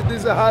ticket? This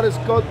is the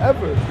hottest cut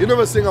ever. You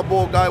never seen a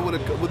bald guy with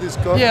his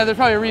cut? Yeah, there's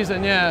probably a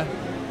reason, yeah.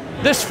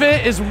 This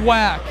fit is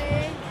whack.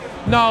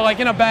 No,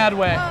 like in a bad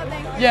way.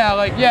 Yeah,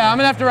 I'm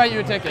gonna have to write you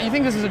a ticket. You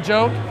think this is a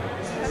joke?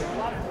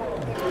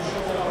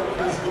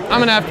 I'm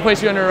gonna have to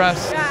place you under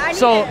arrest. Yeah, I need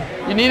so,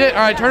 it. you need it?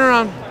 All right, turn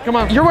around. Come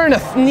on. You're wearing a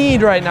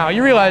Thneed right now.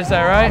 You realize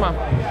that, right? Come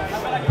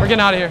on. We're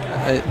getting out of here.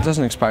 It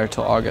doesn't expire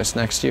till August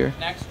next year.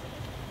 Next.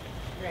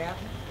 Yeah.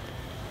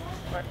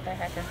 What the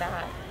heck is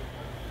that?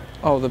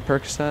 Oh, the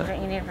Percocet?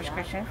 Don't you need a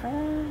prescription for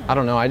that? I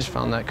don't know. I just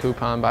found that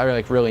coupon, but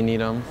I really need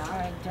them.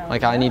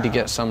 I need to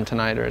get some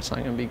tonight or it's not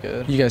gonna be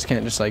good. You guys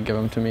can't just like give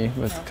them to me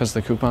because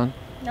the coupon?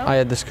 No. I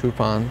had this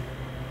coupon.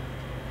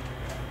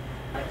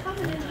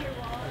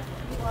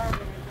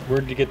 Where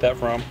did you get that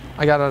from?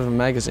 I got it out of a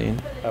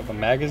magazine. Out of a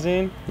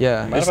magazine?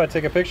 Yeah. Mind if I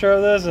take a picture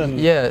of this? And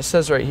yeah, it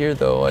says right here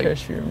though, like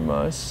cashier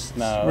must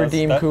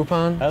redeem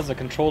coupon. That is a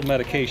controlled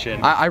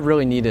medication. I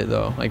really need it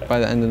though, like by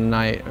the end of the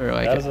night or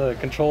like. That is a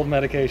controlled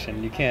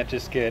medication. You can't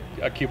just get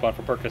a coupon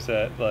for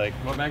Percocet. Like,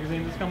 what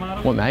magazine does this come out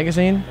of? What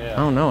magazine? Yeah. I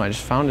don't know. I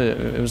just found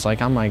it. It was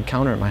like on my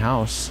counter at my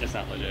house. It's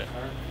not legit.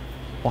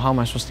 Well, how am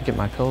I supposed to get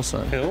my pills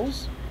then?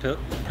 Pills?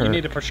 You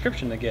need a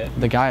prescription to get.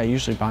 The guy I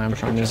usually buy them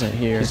from isn't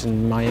here. He's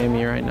in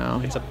Miami right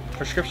now. It's a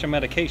prescription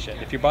medication.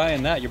 If you're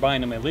buying that, you're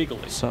buying them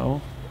illegally. So?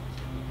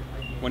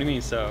 What do you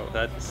mean so?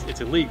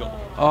 It's illegal.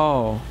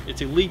 Oh.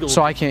 It's illegal.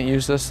 So I can't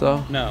use this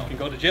though? No, you can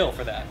go to jail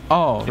for that.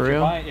 Oh, for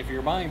real? If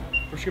you're buying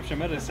prescription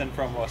medicine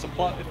from a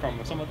supply,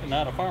 from someone,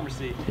 not a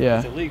pharmacy, yeah.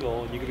 It's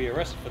illegal and you could be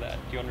arrested for that.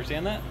 Do you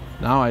understand that?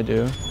 Now I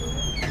do.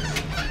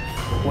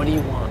 What do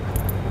you want?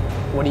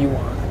 What do you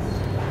want?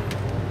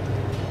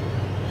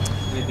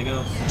 Anything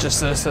else? Just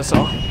this, that's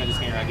all. Can I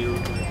just get your ID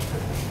real quick?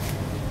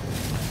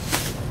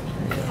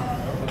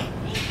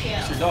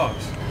 It's your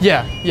dog's.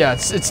 Yeah,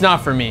 it's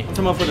not for me. I'm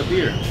talking about for the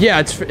beer. Yeah,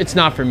 it's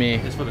not for me.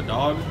 It's for the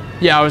dog?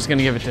 Yeah, I was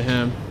gonna give it to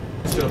him.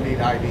 Still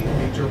need ID.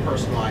 Need your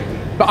personal ID.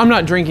 But I'm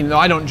not drinking though.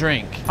 I don't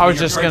drink. I was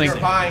just gonna. You're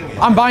buying it.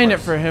 I'm buying it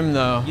for him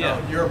though. Yeah.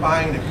 No, you're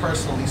buying it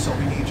personally, so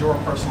we need your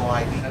personal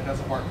ID. That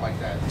doesn't work like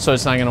that. So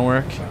it's not gonna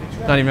work.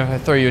 Not even if I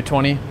throw you a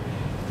 20.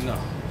 No.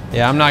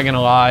 Yeah, I'm not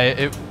gonna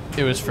lie.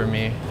 It was for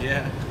me.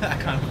 Yeah, I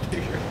kind of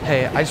figured.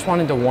 Hey, I just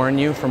wanted to warn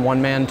you from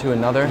one man to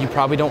another. You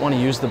probably don't want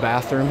to use the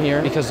bathroom here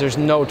because there's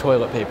no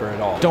toilet paper at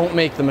all. Don't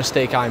make the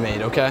mistake I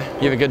made, okay?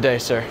 You have a good day,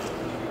 sir.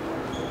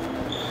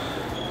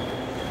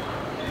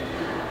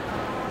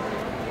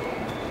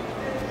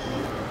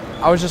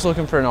 I was just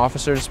looking for an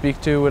officer to speak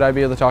to. Would I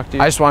be able to talk to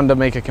you? I just wanted to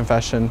make a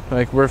confession.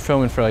 Like, we're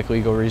filming for like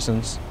legal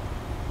reasons.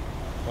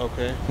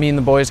 Okay. Me and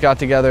the boys got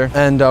together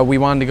and we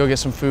wanted to go get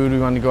some food. We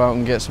wanted to go out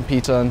and get some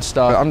pizza and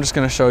stuff. I'm just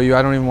gonna show you.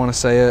 I don't even want to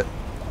say it.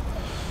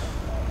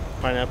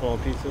 Pineapple on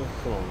pizza?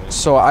 Come on, man.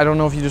 So I don't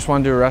know if you just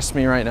wanted to arrest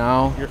me right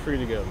now. You're free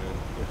to go,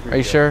 man. Are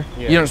you sure?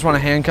 Yeah. You don't just want to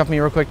handcuff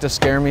me real quick to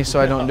scare me so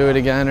I don't do it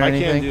again or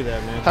anything? I can't do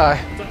that, man.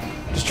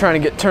 Hi. Just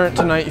trying to get turned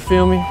tonight, you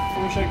feel me?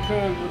 I wish I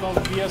could with all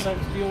the BS I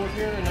have to deal with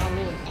here, and now I'm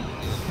here.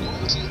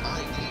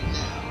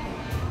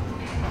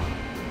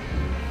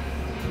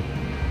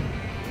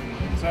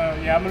 So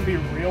yeah, I'm gonna be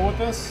real with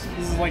this.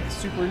 This is like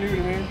super new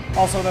to me.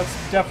 Also,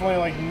 that's definitely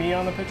like me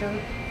on the picture.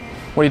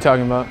 What are you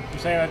talking about? You're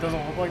saying that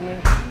doesn't look like me?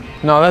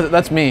 No,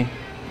 that's me.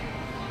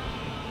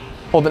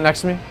 Hold it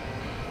next to me.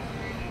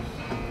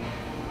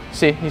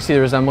 See, you see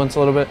the resemblance a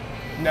little bit?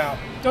 No.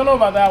 Don't know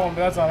about that one, but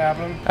that's not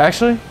happening.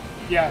 Actually?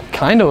 Yeah.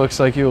 Kinda looks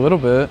like you a little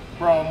bit.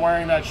 Bro, I'm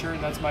wearing that shirt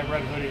and that's my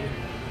red hoodie.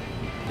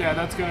 Yeah,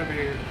 that's gonna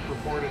be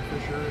reported for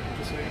sure,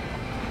 just so you know.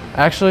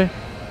 Actually?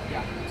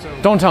 Yeah. So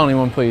don't tell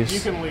anyone, please. You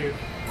can leave.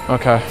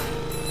 Okay.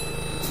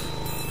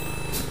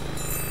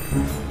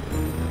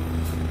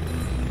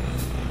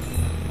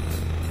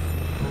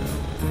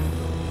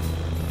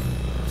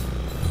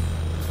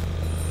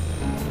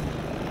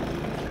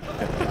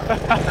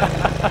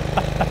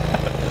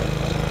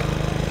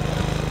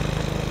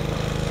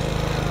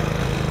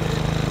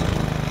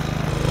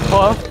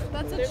 Hello?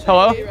 That's a tree.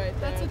 Hello? Right,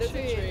 that's a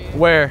tree.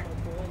 Where?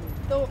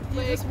 You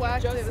just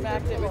whacked it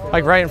with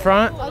Like right in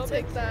front? I'll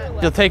take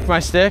that. You'll take my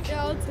stick?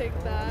 Yeah, I'll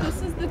take that.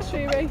 This is the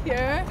tree right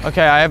here.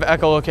 Okay, I have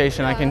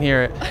echolocation. I can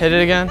hear it. Hit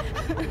it again.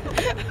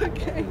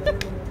 Okay.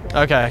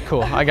 Okay,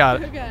 cool. I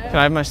got it. Okay. Can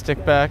I have my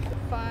stick back?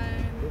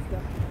 Fine.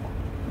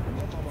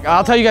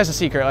 I'll tell you guys a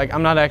secret. Like,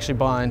 I'm not actually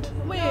blind.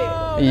 Wait.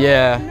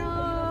 Yeah.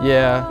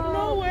 Yeah.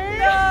 No way.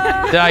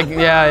 Yeah. I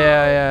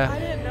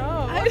didn't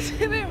know. I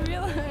didn't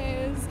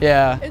realize.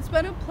 Yeah. It's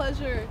been a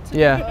pleasure to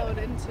Yeah. be mowed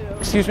into.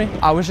 Excuse me?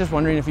 I was just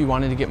wondering if you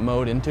wanted to get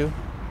mowed into.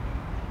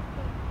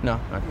 No.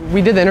 Okay.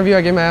 We did the interview.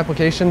 I gave my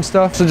application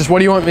stuff. So just what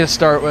do you want me to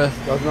start with?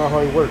 That's not how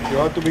it works. You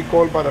have to be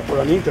called for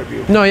an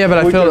interview. No, yeah, but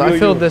I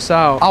filled you. this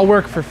out. I'll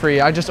work for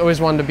free. I just always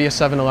wanted to be a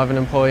 7-Eleven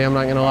employee. I'm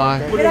not gonna lie.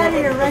 Get out of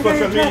here, right? Get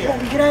out of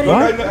here.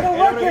 What? You don't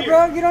work here,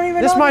 bro. You don't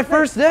even This know is my this place.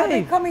 first day. I've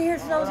been coming here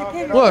since I was a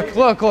kid. Look.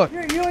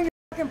 You and your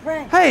fucking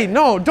prank. Hey,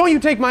 no, don't you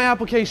take my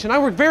application. I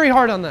worked very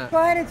hard on that. Go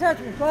ahead and touch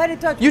me. Go ahead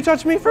and touch me. You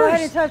touch me first. Go ahead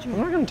and touch me.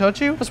 I'm not gonna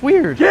touch you. That's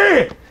weird.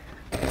 Yeah!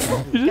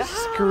 You just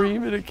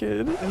scream at a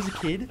kid. That was a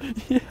kid?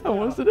 Yeah,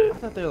 wasn't it? I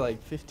thought they were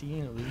like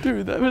 15 at least.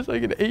 Dude, that was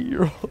like an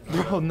 8-year-old.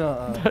 Bro,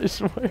 no. I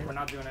swear. We're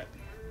not doing it.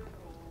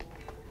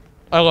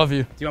 I love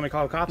you. Do you want me to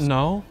call the cops?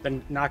 No.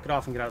 Then knock it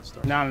off and get out of the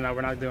store. No,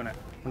 we're not doing it.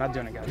 We're not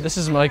doing it, guys. This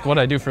is like what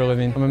I do for a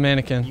living. I'm a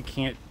mannequin. You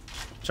can't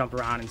jump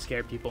around and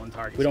scare people in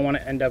Target. We don't want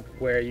to end up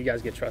where you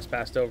guys get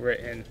trespassed over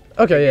it and...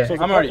 Okay, yeah. So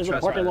I'm already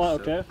trespassed.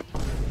 Okay?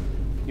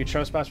 You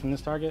trespass from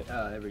this Target?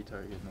 Every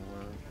Target in the world.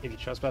 If you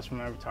trespass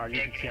from every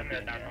Target, you can't be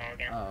in that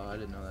again. Oh, I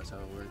didn't know that's how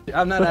it worked.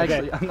 I'm not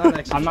actually.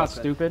 I'm not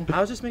stupid. I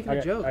was just making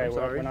a joke. I'm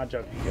sorry. We're not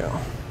joking. Go.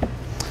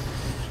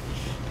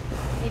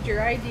 Need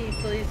your ID,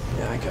 please.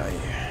 Yeah, I got you.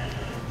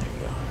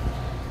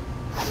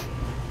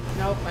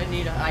 Nope, I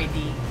need an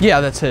ID. Yeah,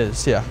 that's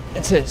his. Yeah,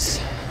 it's his.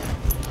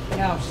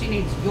 No, she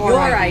needs your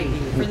ID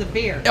for the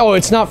beer. Oh,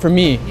 it's not for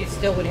me. You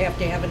still would have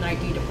to have an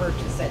ID to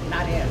purchase it,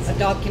 not his. A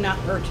dog cannot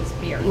purchase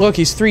beer. Look,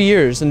 he's 3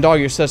 years, and dog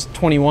years says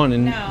 21,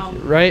 and No.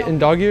 right in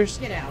dog years.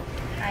 Get out.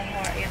 Hi,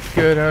 how are you?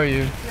 Good. How are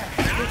you?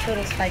 Your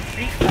total's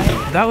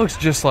 5.3. That looks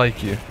just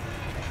like you.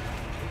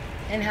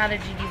 And how did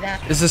you do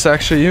that? Is this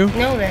actually you?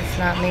 No, that's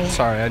not me.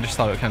 Sorry, I just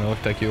thought it kind of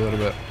looked like you a little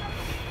bit.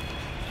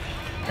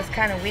 That's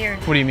kind of weird.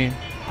 What do you mean?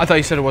 I thought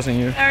you said it wasn't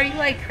you. Are you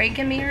like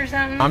pranking me or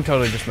something? I'm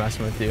totally just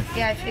messing with you.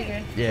 Yeah, I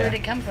figured. Yeah. Where'd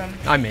it come from?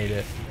 I made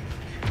it.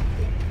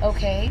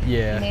 Okay.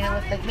 Yeah. You made it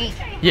look like me.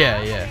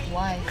 Yeah, yeah.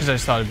 Why? Because I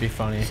just thought it'd be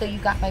funny. So you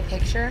got my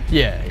picture?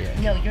 Yeah,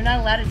 yeah. No, you're not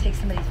allowed to take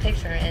somebody's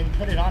picture and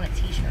put it on a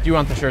t-shirt. Do you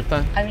want the shirt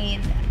then? I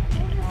mean...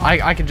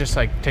 I could just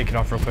like take it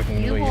off real quick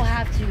and You leave. will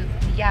have to,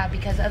 yeah,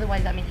 because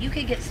otherwise, I mean, you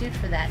could get sued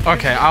for that.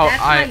 Okay,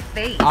 that's my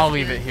face. I'll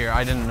leave it here.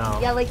 I didn't know.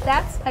 Yeah, like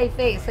that's my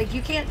face. Like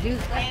you can't do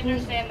that. I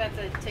understand that's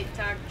a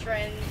TikTok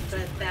trend,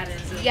 but that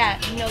is.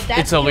 Yeah, no, that's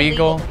It's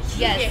illegal?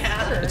 Yes.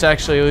 Yeah. It's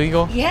actually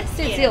illegal? Yes,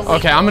 it's illegal.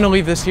 Okay, I'm gonna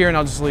leave this here and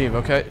I'll just leave,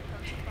 okay?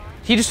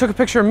 He just took a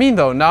picture of me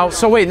though. Now,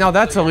 so wait, now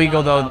that's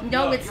illegal though.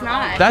 No, it's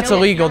not. That's No, it's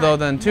illegal not. though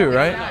then too,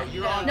 right?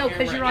 No,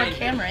 because you're on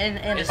camera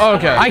and it's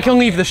Okay, I can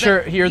leave the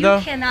shirt But here though.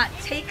 You cannot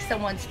take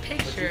someone's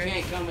picture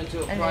and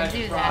then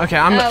do that. Okay,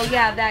 Oh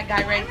yeah, that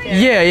guy right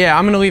there. Yeah,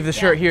 I'm gonna leave the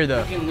shirt here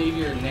though. You can leave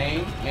your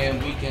name,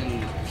 and we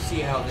can see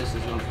how this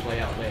is going to play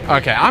out later.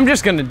 Okay, I'm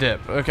just gonna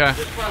dip, okay?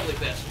 It's probably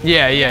best.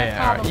 Yeah,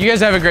 all right. You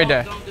guys have a great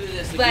day.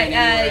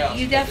 But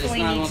you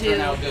definitely need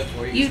to.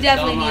 You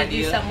definitely need to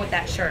do something with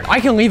that shirt. I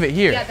can leave it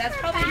here. Yeah, that's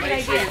probably a good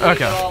idea.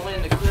 Okay.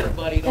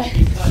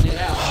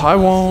 I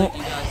won't.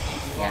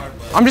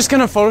 I'm just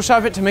gonna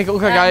Photoshop it to make it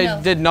look like I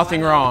no. did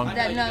nothing wrong.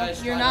 No,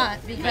 you're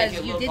not, because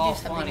you did do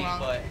something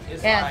wrong.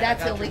 Yeah,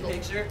 that's illegal.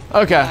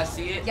 Okay.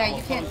 Yeah,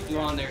 you can't.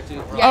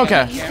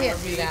 Okay. You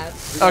can't do that.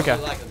 Okay.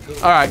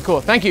 All right,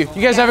 cool. Thank you.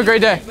 You guys have a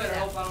great day.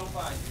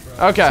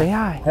 Okay. Say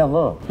hi.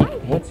 Hello.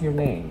 What's your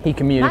name? He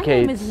communicates. My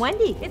name is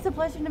Wendy. It's a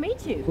pleasure to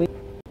meet you.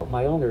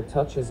 My owner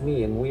touches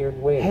me in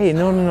weird ways. Hey,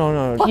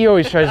 no. He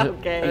always tries to.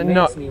 He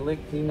makes me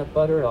lick peanut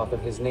butter off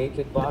of his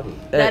naked body.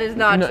 That is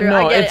not true.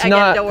 No, I get it's it.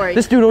 not. Don't worry.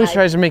 This dude always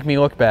tries to make me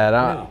look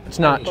bad. It's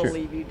not I true.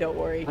 believe you. Don't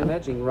worry. I'm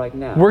edging right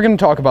now. We're gonna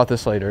talk about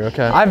this later,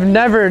 okay? I've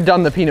never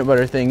done the peanut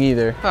butter thing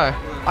either. Hi.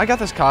 I got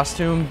this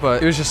costume,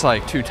 but it was just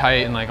like too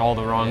tight in like all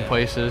the wrong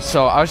places.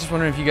 So I was just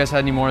wondering if you guys had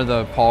any more of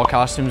the Paul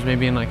costumes,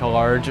 maybe in like a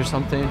large or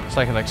something,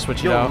 so I could like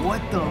switch it out.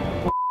 What the?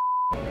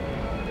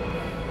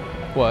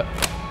 What?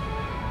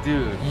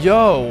 Dude.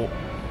 Yo.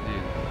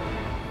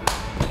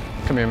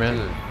 Come here, man.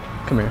 Dude.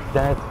 Come here.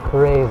 That's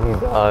crazy,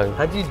 dog.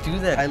 How'd you do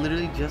that? I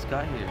literally just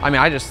got here. I mean,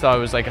 I just thought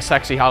it was like a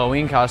sexy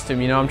Halloween costume,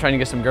 you know? I'm trying to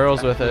get some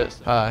girls with it.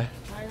 Hi.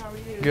 Hi, how are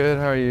you? Good,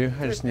 how are you?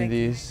 I just need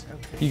these.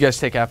 You guys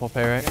take Apple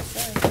Pay, right?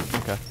 Yes,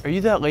 Okay. Are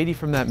you that lady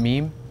from that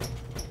meme?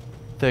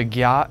 The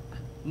Gyat?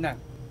 No.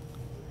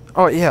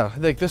 Oh, yeah,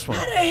 like this one.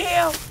 How the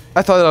hell?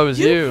 I thought that was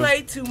you. You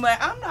play too much.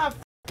 I'm not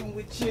f***ing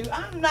with you.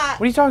 I'm not.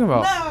 What are you talking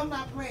about? No, I'm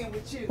not playing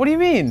with you. What do you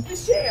mean?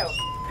 Michelle,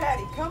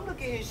 Patty, come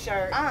look at his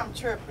shirt. I'm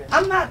tripping.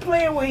 I'm not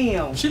playing with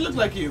him. She looked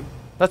like you.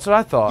 That's what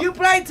I thought. You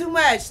play too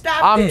much.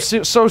 Stop I'm it.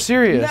 so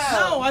serious.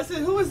 No, I said,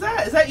 who is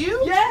that? Is that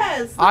you?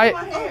 Yes. Look I at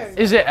my hair.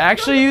 Is it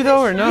actually you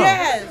though or no?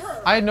 Yes.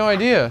 I had no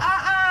idea.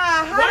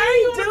 How Why do are you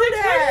you do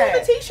that? Why are you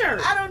in a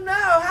t-shirt? I don't know.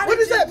 How What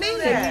did does that you do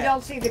mean? If you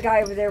don't see the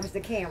guy over there with the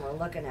camera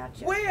looking at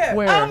you. Where?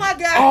 Where? Oh my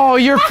God. Oh,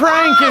 you're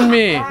pranking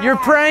me. You're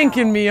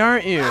pranking me,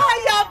 aren't you?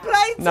 How y'all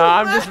play too No,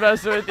 I'm much? just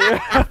messing with you.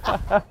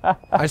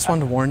 I just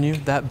wanted to warn you,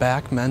 that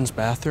back men's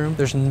bathroom,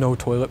 there's no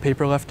toilet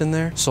paper left in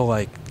there. So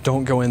like,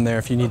 don't go in there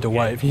if you need to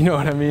wipe. You know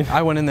what I mean?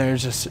 I went in there,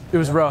 it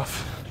was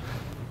rough.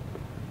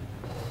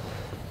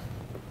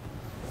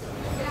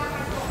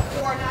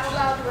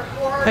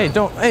 Hey,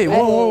 don't, hey,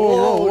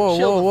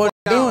 whoa, what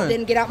are you doing?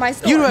 Didn't get out my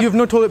store. You have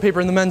no toilet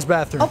paper in the men's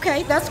bathroom.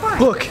 Okay, that's fine.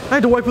 Look, I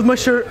had to wipe with my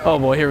shirt. Oh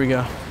boy, here we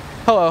go.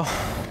 Hello.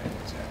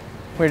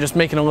 We're just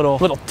making a little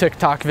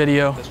TikTok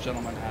video. This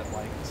gentleman had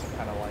like some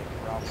kind of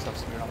like brown stuff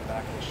smeared on the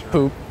back of his shirt.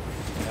 Poop.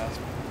 Yeah, it's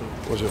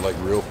poop. Was it like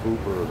real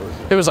poop or?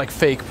 It was like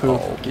fake poop.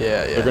 Oh, okay.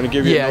 Yeah. They're gonna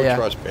give you a no yeah.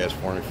 trespass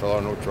warning. Fill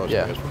out no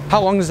trespass. Yeah.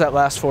 How long does that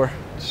last for?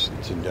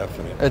 It's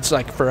indefinite. It's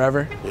like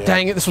forever. Yeah.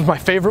 Dang it! This was my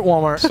favorite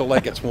Walmart. So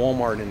like it's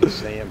Walmart and the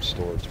Sam's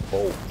store. It's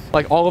both.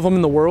 Like all of them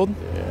in the world?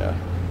 Yeah.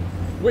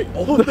 Wait,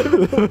 all of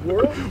them in the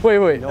world?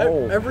 Wait.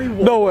 No. Every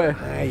one. No way.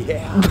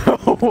 Yeah.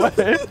 No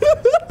way.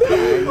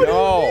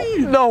 No.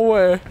 No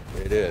way.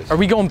 It is. Are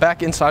we going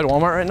back inside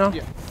Walmart right now?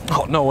 Yeah.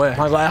 Oh, no way.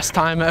 My last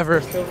time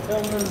ever. Still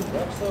filming.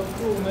 That's so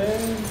cool,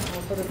 man.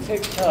 For the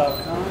TikTok,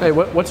 huh? Hey,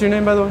 what's your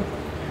name, by the way?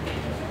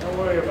 Don't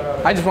worry about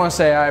it. I just want to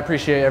say I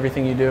appreciate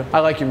everything you do. I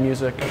like your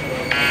music.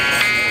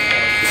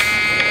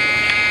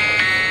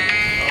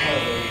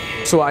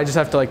 So I just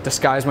have to like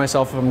disguise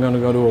myself if I'm going to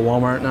go to a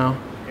Walmart now?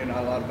 You're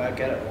not allowed back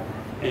at it.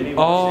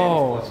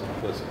 Oh.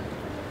 Listen.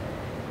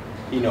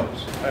 He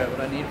knows. All right,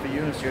 what I need for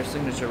you is your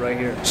signature right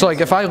here. So like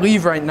if I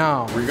leave right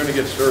now. We're gonna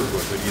get served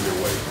with it either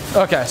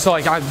way. Okay, so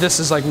like this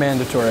is like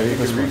mandatory. You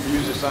can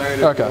refuse to sign it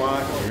if Okay. you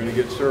want. You're gonna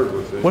get served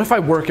with it. What if I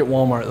work at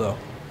Walmart though?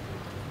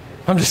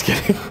 I'm just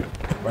kidding.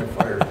 By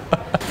fire.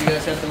 You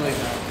guys have to leave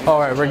now. All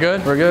right, we're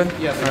good? We're good?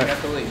 Yeah, but All right. you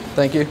have to leave.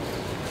 Thank you.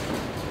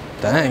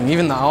 Dang,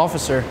 even the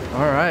officer. All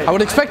right. I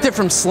would expect it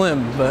from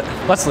Slim, but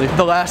let's leave.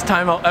 The last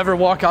time I'll ever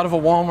walk out of a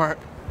Walmart.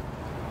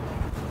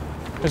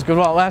 It's good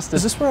while it lasts.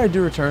 Is this where I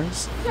do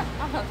returns? Yeah.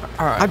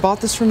 All right. I bought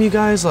this from you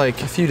guys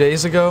like a few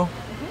days ago.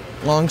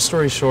 Long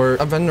story short,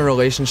 I've been in a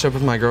relationship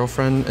with my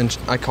girlfriend and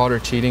I caught her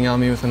cheating on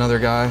me with another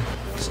guy.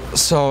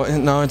 So,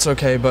 no, it's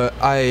okay, but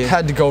I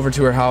had to go over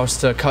to her house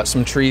to cut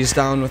some trees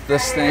down with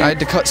this thing. I had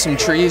to cut some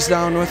trees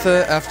down with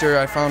it after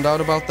I found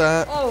out about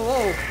that.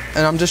 Oh.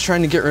 And I'm just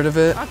trying to get rid of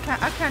it. I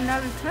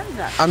cannot return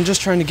that. I'm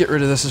just trying to get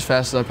rid of this as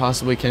fast as I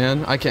possibly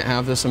can. I can't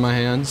have this in my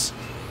hands.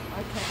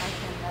 I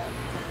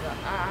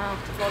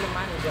have to call the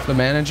manager. The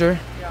manager?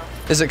 Yeah.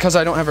 Is it because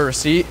I don't have a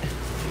receipt?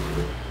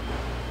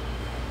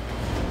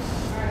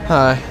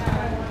 Hi.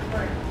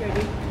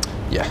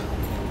 Yeah.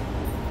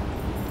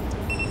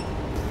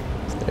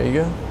 There you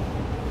go.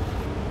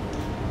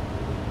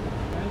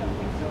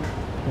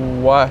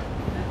 Why?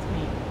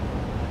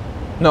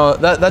 No,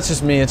 that's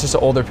just me. It's just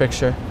an older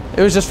picture.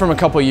 It was just from a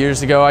couple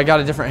years ago. I got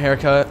a different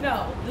haircut.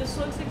 No, this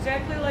looks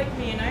exactly like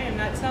me, and I am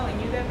not selling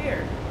you that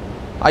beer.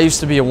 I used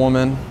to be a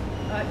woman.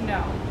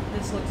 No,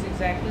 this looks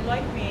exactly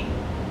like me.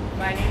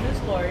 My name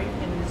is Lori,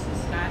 and this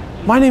is not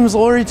you. My name is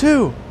Lori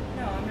too.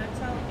 No, I'm not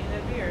selling you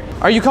that beer.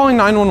 Are you calling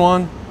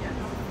 911?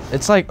 Yeah.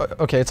 It's like,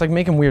 okay, it's like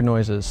making weird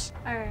noises.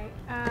 Alright,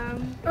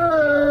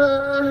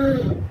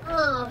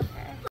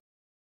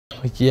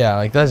 Like, yeah,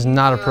 like that's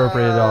not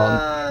appropriate at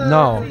all.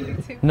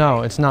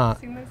 No, it's not.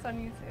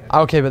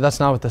 Okay, but that's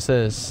not what this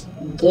is.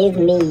 Give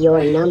me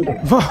your number.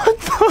 What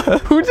the?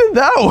 Who did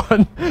that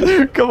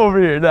one? Come over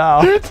here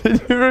now.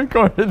 Did you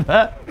record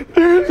that?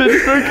 Did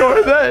you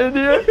record that in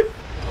here?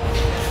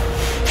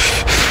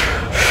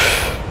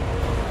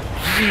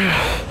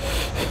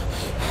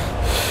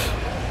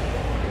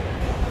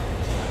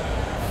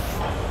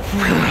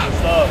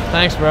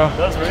 Thanks, bro.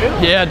 That's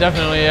real? Yeah,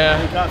 definitely,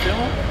 yeah. You not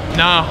feeling?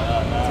 No.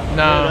 Dude,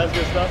 that's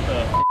good stuff,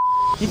 though.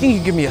 You think you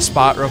can give me a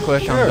spot real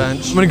quick on the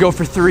bench? I'm gonna go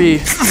for 3.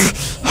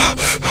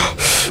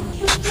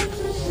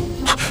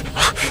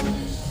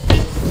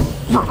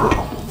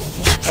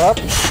 Up.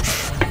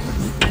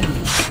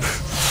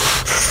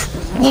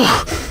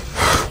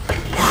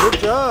 Good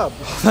job.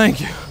 Thank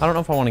you. I don't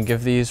know if I want to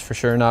give these for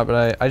sure or not,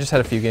 but I just had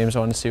a few games I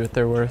wanted to see what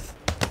they're worth.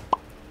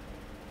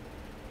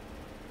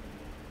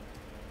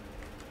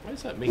 Why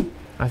is that me?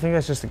 I think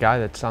that's just the guy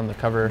that's on the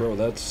cover. Bro,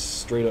 that's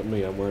straight up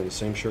me. I'm wearing the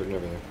same shirt and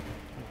everything.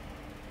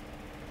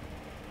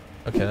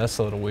 Okay, that's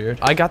a little weird.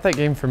 I got that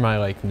game for my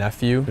like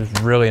nephew. It was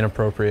really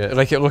inappropriate.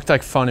 Like it looked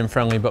like fun and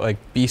friendly, but like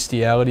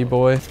bestiality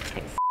boy.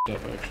 Kind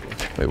of up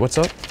actually. Wait, what's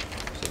up? So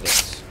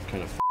that's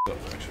kind of up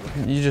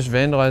actually. You just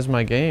vandalized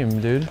my game,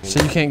 dude. So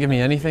you can't give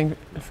me anything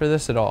for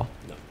this at all?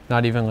 No.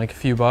 Not even like a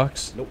few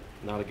bucks? Nope,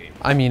 not a game.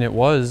 I mean, it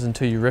was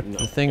until you ripped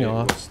the thing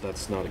off.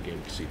 That's not a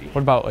game CD.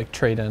 What about like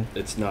trade-in?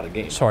 It's not a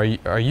game. So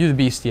are you the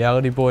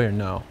bestiality boy or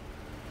no?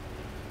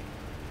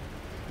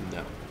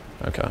 No.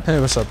 Okay. Hey,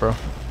 what's up, bro?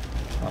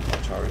 Not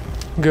much, how are you?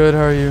 Good,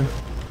 how are you?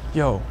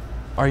 Yo,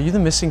 are you the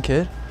missing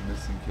kid?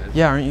 Missing kid?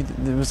 Yeah, aren't you?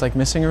 It was like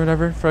missing or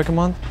whatever for like a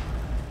month?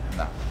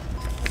 No.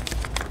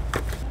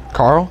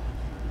 Carl?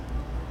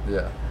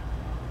 Yeah.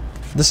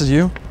 This is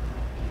you?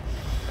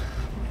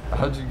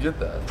 How'd you get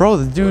that? Bro,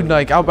 the dude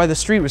like out by the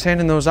street was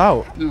handing those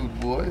out.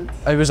 Dude, what?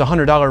 It was a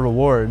 $100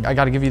 reward. I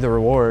gotta give you the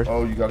reward.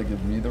 Oh, you gotta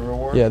give me the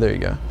reward? Yeah, there you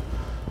go.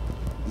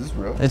 Is this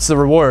real? It's the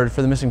reward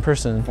for the missing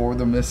person. For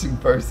the missing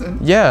person?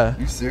 Yeah.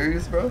 You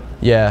serious, bro?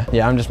 Yeah,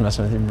 I'm just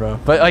messing with you, bro.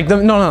 But like,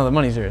 no, the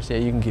money's yours. Yeah,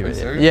 you can keep it.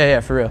 serious?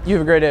 Yeah, for real. You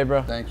have a great day,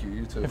 bro. Thank you,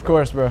 you too. Of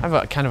course, bro. I have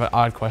a kind of an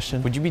odd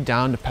question. Would you be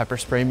down to pepper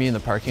spray me in the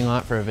parking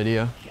lot for a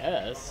video?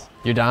 Yes.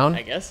 You're down?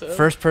 I guess so.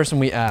 First person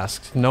we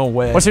asked. No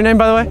way. What's your name,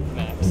 by the way?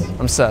 Max.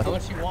 I'm Seth. How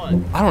much you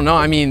want? I don't know.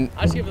 I mean,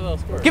 I'll just give it a little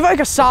squirt. give it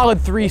like a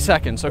solid 3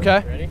 seconds,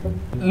 okay? Ready?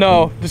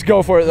 No, just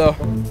go for it though.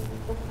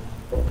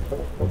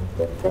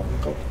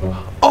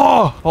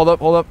 Oh! Hold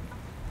up.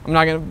 I'm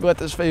not gonna let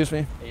this phase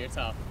me. Hey, you're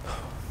tough.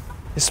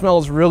 It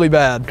smells really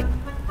bad.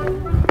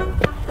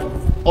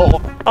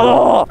 Oh!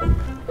 Oh!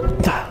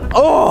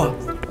 Oh!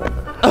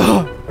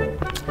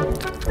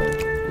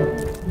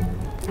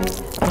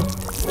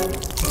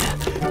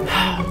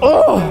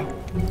 Oh!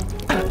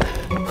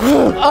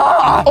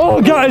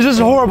 Oh, guys, this is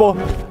horrible.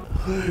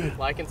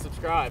 Like and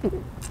subscribe.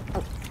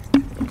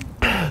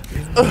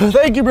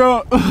 Thank you,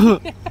 bro.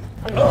 I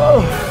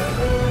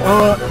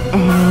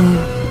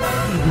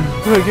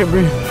can't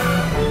breathe.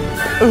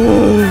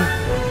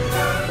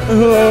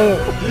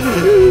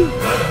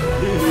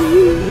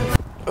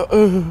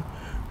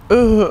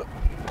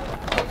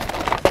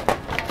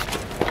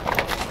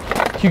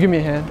 Can you give me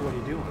a hand? What are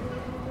you doing?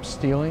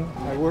 Stealing?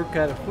 I work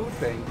at a food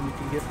bank. You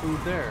can get food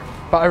there.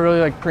 But I really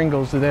like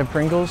Pringles. Do they have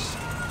Pringles?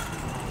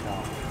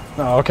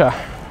 No. Oh, okay.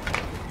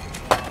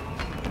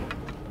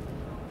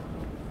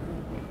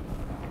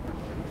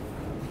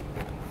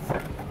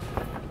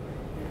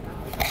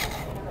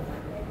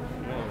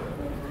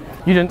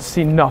 You didn't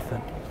see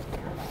nothing.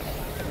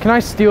 Can I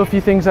steal a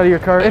few things out of your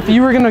cart? If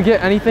you were gonna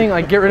get anything,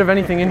 like get rid of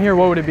anything in here,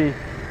 what would it be?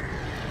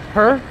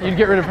 Her? You'd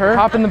get rid of her?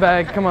 Hop in the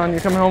bag. Come on,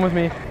 you're coming home with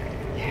me.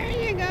 There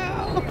you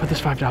go. Put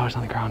this $5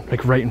 on the ground,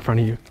 like right in front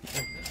of you.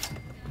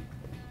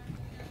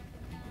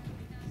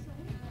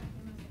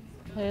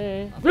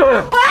 Hey.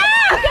 Bro,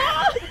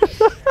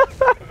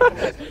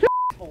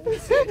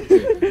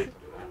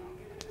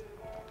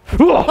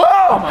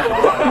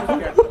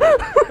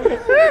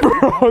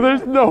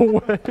 there's no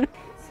way.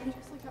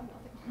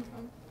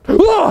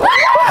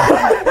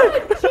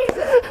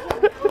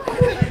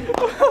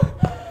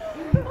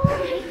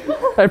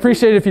 I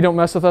appreciate it if you don't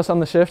mess with us on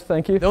the shift,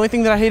 thank you. The only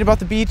thing that I hate about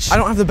the beach, I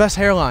don't have the best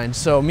hairline,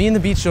 so me and the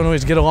beach don't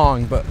always get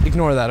along, but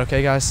ignore that,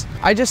 okay guys?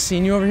 I just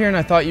seen you over here and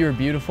I thought you were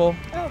beautiful.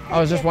 I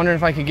was just wondering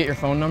if I could get your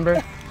phone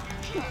number.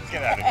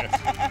 Get out of here.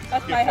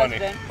 That's my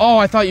husband. Oh,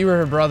 I thought you were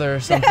her brother or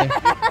something.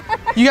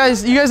 You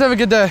guys have a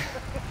good day.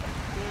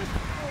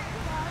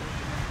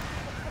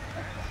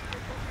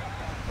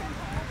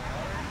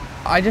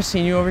 I just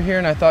seen you over here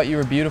and I thought you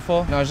were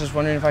beautiful. And I was just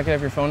wondering if I could have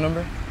your phone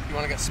number. You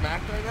want to get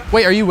smacked right now?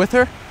 Wait, are you with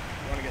her?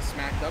 You want to get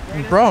smacked up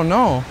right now? Bro,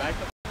 no. Back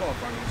the f up.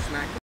 I'm going to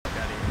smack the f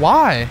out of you.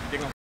 Why? You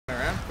think I'm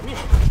around? Come here.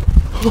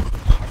 I'll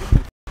give you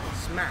a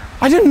smack.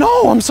 I didn't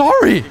know, I'm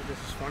sorry. You think this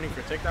is funny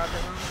for TikTok or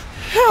something?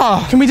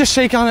 Yeah. Can we just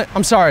shake on it?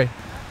 I'm sorry.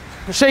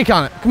 Shake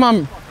on it. Come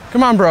on,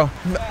 bro.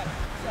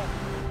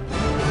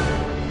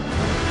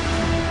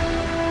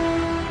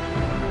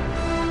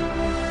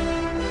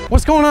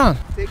 What's going on?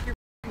 Take your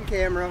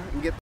camera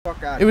and get the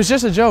fuck out of here. It was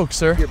just a joke,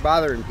 sir. You're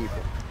bothering people.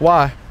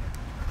 Why?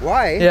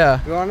 Why?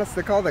 Yeah. You want us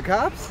to call the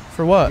cops?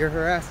 For what? You're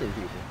harassing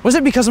people. Was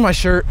it because of my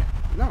shirt?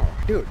 No,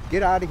 dude,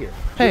 get out of here.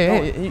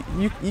 Hey,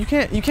 you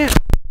can't.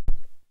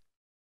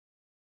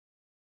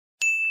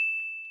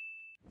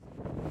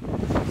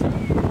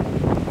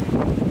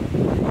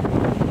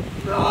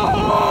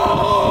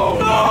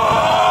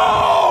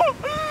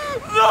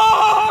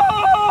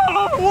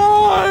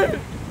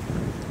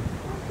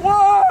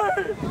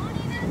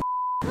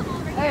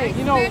 Hey,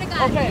 you know,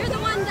 okay. You're the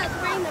one that's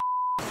wearing the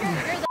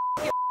shirt.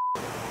 You're the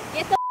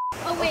get the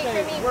away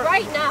from me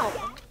right now.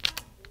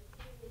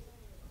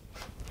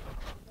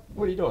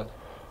 What are you doing?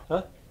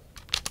 Huh?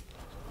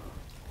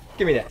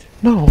 Give me that.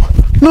 No.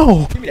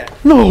 No. Give me that.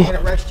 No. I'm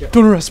gonna arrest you.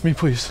 Don't arrest me,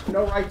 please.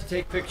 No right to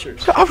take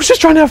pictures. I was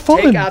just trying to have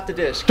fun. Take out the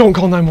disc. Don't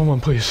call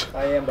 911, please.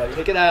 I am, buddy.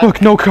 Take it out.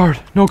 Look, no card.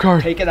 No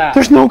card. Take it out.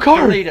 There's no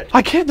card. Delete it.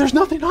 I can't. There's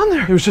nothing on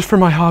there. It was just for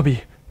my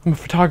hobby. I'm a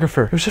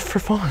photographer. It was just for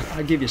fun.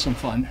 I'll give you some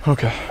fun.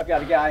 Okay. I've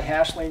got a guy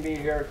hassling me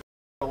here at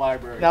the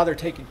library. Now they're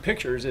taking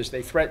pictures as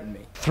they threaten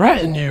me.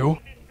 Threaten you?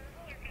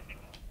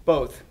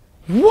 Both.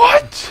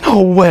 What?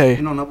 No way.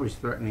 You know nobody's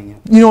threatening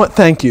you. You know what?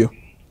 Thank you.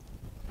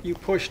 You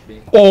pushed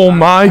me. Oh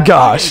my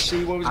gosh. I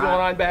didn't see what was going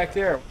on back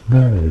there.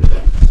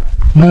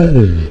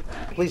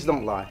 Please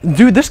don't lie.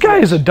 Dude, this guy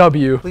is a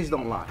W. Please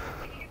don't lie.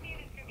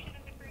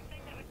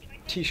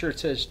 T-shirt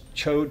says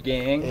Chode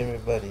Gang.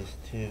 Everybody's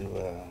too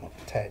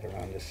tight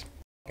around this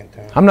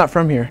town. I'm not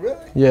from here.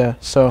 Really? Yeah,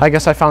 so I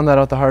guess I found that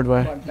out the hard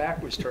way. My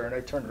back was turned. I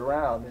turned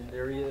around and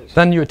there he is.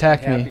 Then you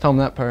attacked me. Tell him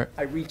that part.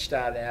 I reached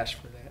out and asked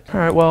for that. All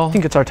right, well, I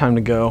think it's our time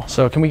to go.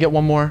 So can we get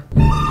one more?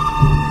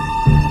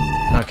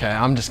 Okay,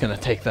 I'm just gonna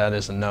take that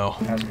as a no.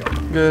 How's it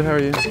going? Good, how are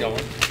you? It's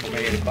going. My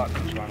 8 o'clock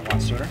comes around a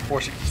lot sooner.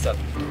 467.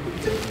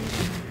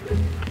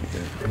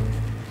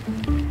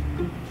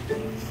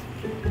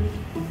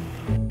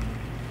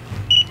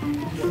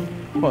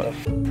 What?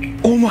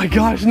 Oh my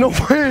gosh, no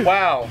way!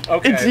 Wow,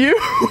 okay. It's you?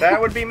 That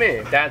would be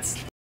me. That's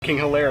f***ing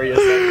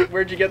hilarious.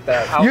 Where'd you get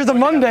that? You're the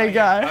Monday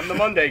guy. I'm the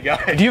Monday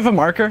guy. Do you have a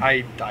marker?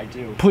 I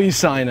do. Please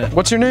sign it.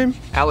 What's your name?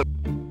 Alex.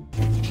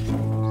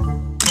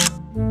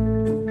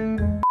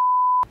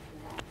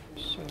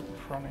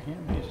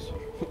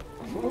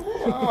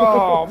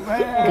 Oh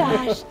man!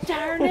 Gosh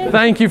darn it!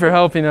 Thank you for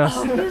helping us.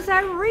 Oh, is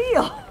that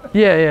real?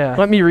 Yeah.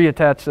 Let me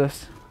reattach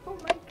this. Oh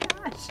my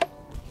gosh!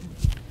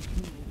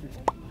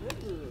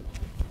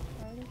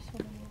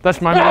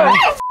 That's my money.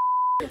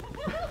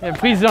 Yeah,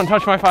 please don't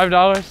touch my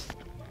 $5.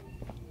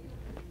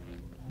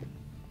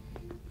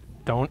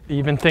 Don't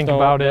even think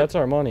about it. That's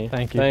our money.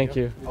 Thank you. Thank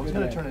you. I was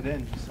gonna turn it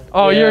in.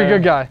 Oh, you're a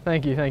good guy.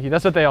 Thank you.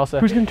 That's what they all say.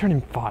 Who's gonna turn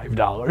in $5,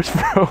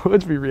 bro?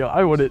 Let's be real.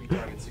 I wouldn't.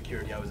 Private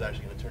security. I was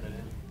actually gonna turn it in.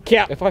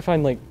 Yeah. If I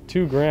find like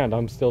 $2 grand,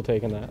 I'm still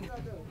taking that.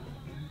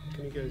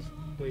 Can you guys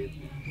wait?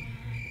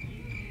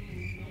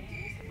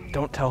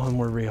 Don't tell him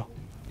we're real.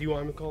 Do you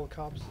want me to call the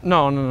cops?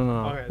 No.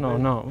 Okay,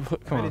 No. Come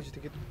I on. need you to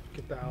get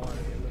the hell out of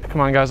here.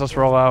 Come on, guys. Let's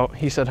roll out.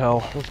 He said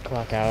hell. Let's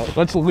clock out.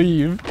 Let's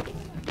leave.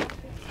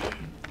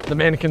 The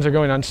mannequins are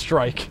going on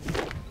strike.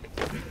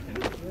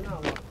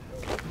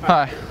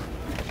 Hi.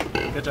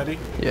 Get ready?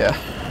 Yeah.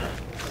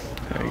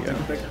 There you go.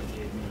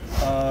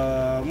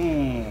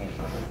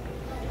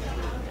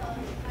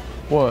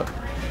 What?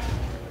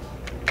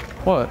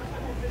 What?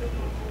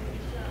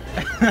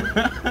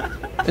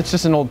 It's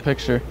just an old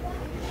picture.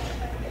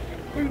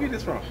 Where did you get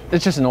this from?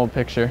 It's just an old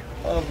picture.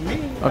 Of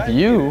me? Of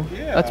you?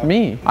 Yeah. That's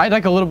me. I had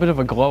like a little bit of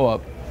a glow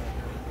up.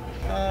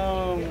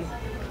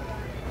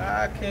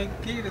 I can't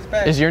get this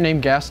back. Is your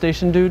name Gas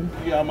Station Dude?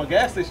 Yeah, I'm a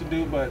gas station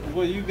dude, but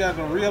what, you got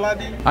a real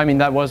ID? I mean,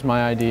 that was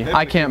my ID.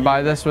 I can't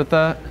buy this with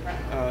that.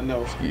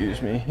 No.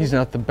 Excuse me. He's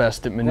not the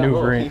best at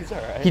maneuvering. he's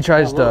all right. He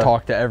tries to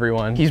talk to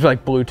everyone. He's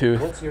like Bluetooth.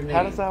 What's your name?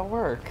 How does that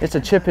work? It's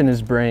a chip in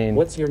his brain.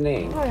 What's your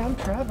name? Hi, I'm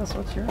Travis.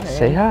 What's your name?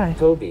 Say hi.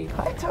 Toby.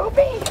 Hi,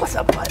 Toby. What's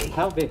up, buddy?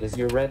 How big is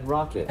your red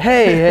rocket?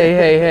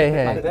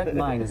 Hey. I bet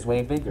mine is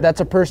way bigger. That's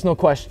a personal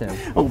question.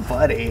 Oh,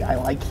 buddy, I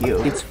like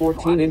you. It's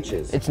 14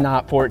 inches. It's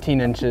not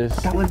 14 inches.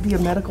 That would be a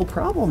medical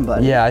problem,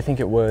 buddy. Yeah, I think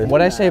it would.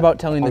 What'd I say about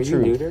telling the Are you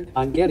truth? neutered?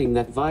 I'm getting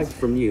that vibe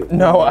from you.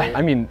 No,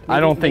 I mean, I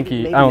don't think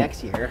he. Maybe I don't,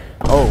 next year.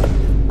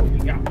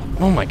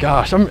 Oh my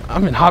gosh, I'm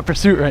in hot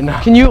pursuit right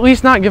now. Can you at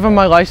least not give him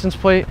my license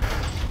plate?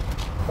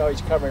 No,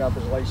 he's covering up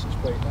his license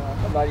plate now.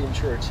 I'm not even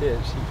sure it's his.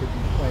 He could be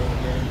playing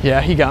a game.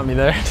 Yeah, he got me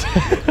there.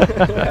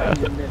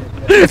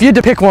 If you had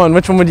to pick one,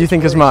 which one would you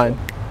think is mine?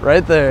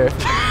 Right there.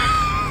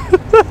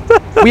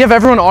 We have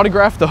everyone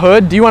autograph the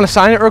hood. Do you want to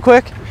sign it real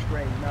quick?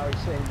 Strange. Now he's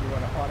saying you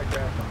want to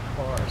autograph a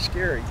car.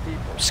 Scary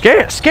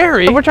people.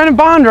 Scary? We're trying to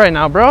bond right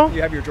now, bro. Do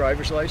you have your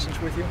driver's license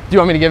with you? Do you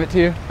want me to give it to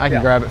you? I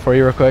can grab it for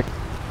you real quick.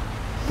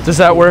 Does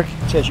that work?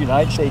 It says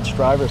United States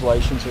driver's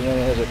license, and then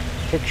it has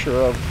a picture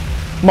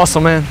of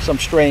Muscle Man. some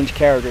strange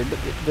character.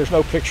 There's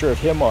no picture of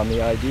him on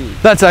the ID.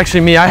 That's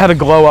actually me. I had a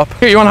glow up.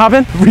 Here, you want to hop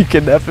in?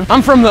 Re-kidnap him.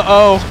 I'm from the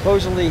O.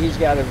 Supposedly he's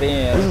got a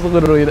van. This is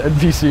literally an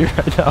NPC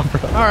right now,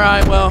 bro. All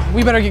right, well,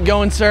 we better get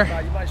going, sir.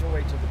 You might as well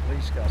wait till the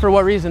police come. For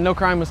what reason? No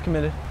crime was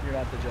committed. You're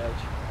not the judge.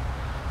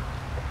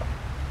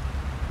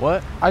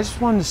 What? I just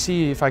wanted to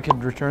see if I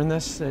could return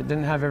this. It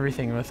didn't have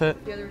everything with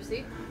it. Do you have the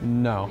receipt?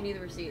 No. You need the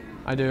receipt.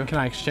 I do. Can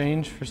I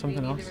exchange for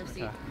something else? The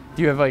receipt.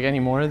 Do you have like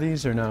any more of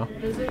these or no?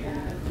 What is it?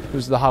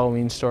 Who's the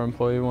Halloween store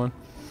employee one?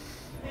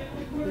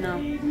 No.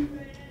 You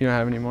don't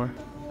have any more?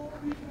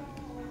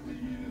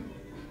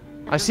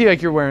 I see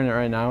like you're wearing it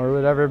right now or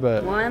whatever,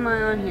 but Why am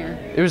I on here?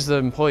 it was the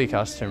employee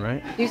costume,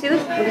 right? Do you see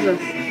this? Look at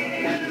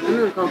this. I'm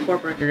gonna call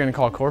corporate. You're gonna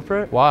call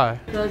corporate? Why?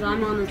 Because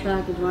I'm on this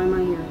package. Why am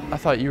I here? I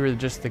thought you were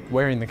just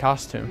wearing the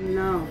costume.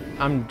 No.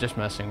 I'm just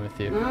messing with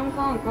you. No, I'm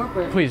calling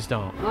corporate. Please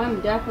don't.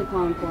 I'm definitely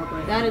calling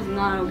corporate. That is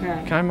not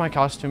okay. Can I have my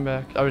costume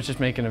back? I was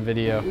just making a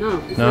video.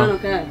 No, it's not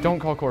okay. Don't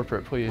call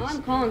corporate, please.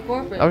 I'm calling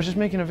corporate. I was just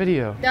making a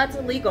video. That's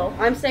illegal.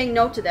 I'm saying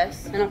no to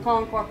this, and I'm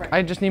calling corporate.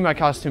 I just need my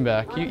costume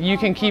back. You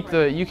can keep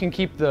the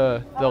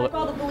I'll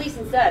call the police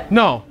instead.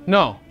 No.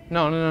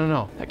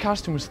 That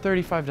costume was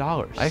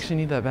 $35. I actually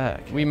need that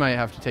back. We might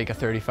have to take a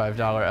 $35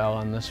 L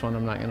on this one,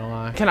 I'm not gonna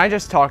lie. Can I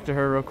just talk to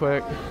her real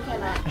quick?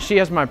 She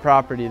has my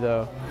property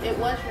though. It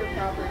was your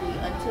property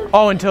until...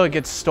 Oh, until it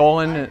gets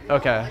stolen?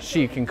 Okay,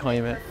 she can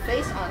claim it.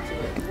 Face onto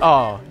it.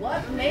 Oh.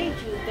 What made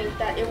you think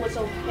that it was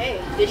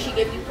okay? Did she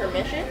give you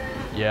permission?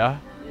 Yeah?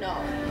 No.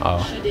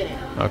 Oh. She didn't.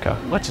 Okay.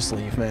 Let's just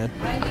leave, man.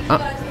 I need you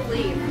guys to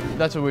leave.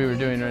 That's what we were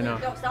doing right now.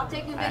 No, stop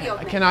taking a video.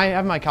 Can I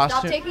have my costume?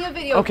 Stop taking a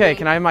video. Okay,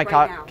 can I have my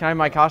can I have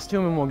my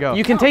costume and we'll go?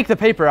 You can take the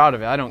paper out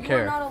of it. I don't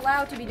care. You're not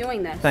allowed to be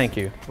doing this. Thank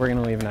you. We're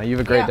gonna leave now. You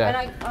have a great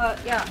day.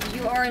 And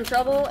you are in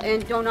trouble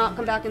and do not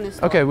come back in this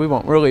store. Okay, we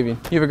won't. We're leaving.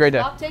 You have a great day.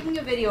 Stop taking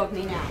a video of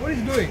me now. What is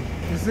he doing?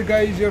 Is the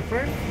guy your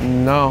friend?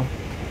 No.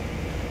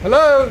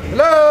 Hello?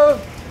 Hello?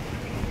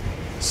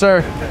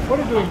 Sir. What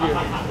are you doing here?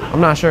 I'm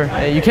not sure.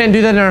 Hey, you can't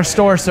do that in our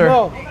store, sir.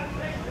 No.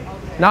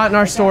 Not in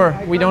our store.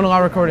 We don't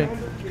allow recording.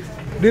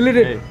 Delete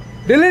it. Hey.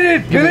 Delete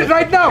it. Delete it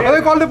right now. I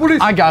will call the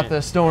police. I got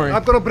this. Don't worry.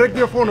 I'm gonna break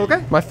your phone,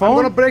 okay? My phone? I'm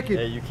gonna break it.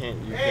 Yeah, you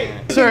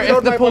can't. Sir,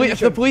 if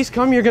the police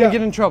come, you're gonna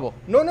get in trouble.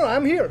 No,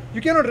 I'm here.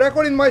 You cannot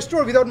record in my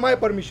store without my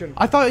permission.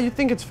 I thought you'd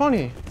think it's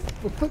funny.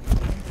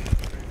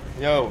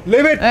 Yo.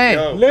 Leave it. Hey.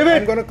 Leave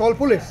it. I'm gonna call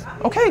police.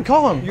 Okay,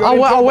 call him.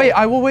 I'll wait.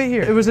 I will wait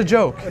here. It was a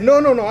joke. No.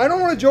 I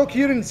don't want to joke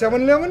here in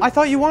 7-Eleven. I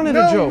thought you wanted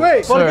a joke. No,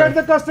 wait. Sir. Forget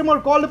the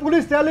customer. Call the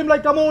police. Tell him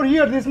like, come over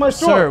here. This is my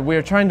store. Sir,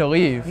 we're trying to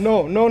leave.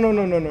 No.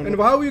 And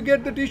how you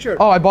get the t-shirt?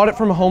 Oh, I bought it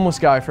from a homeless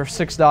guy for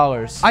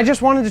 $6. I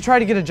just wanted to try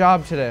to get a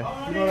job today.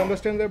 You don't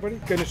understand that, buddy?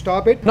 Can you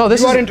stop it? No,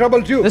 you are in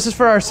trouble too. This is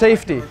for our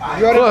safety.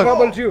 You are in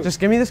trouble too. Just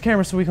give me this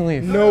camera so we can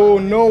leave.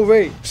 No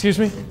way. Excuse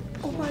me?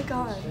 Oh my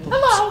God.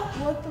 Hello.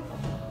 What the?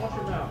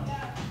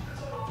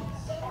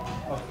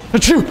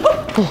 Achoo!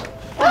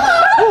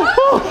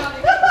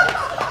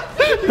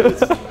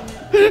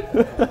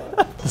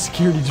 The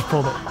security just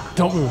pulled up.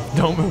 Don't move.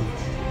 Don't move.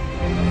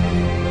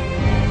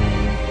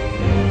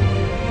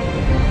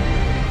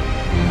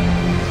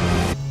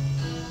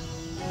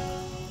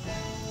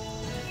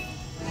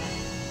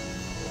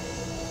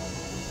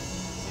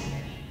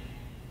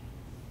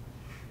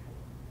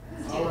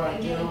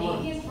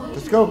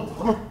 Let's go.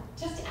 Come on.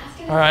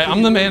 All right,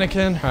 I'm the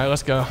mannequin. All right,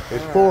 let's go.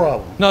 There's 4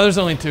 of them. No, there's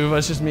only 2 of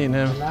us, just me and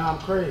him. Now I'm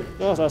crazy.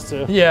 No, it's us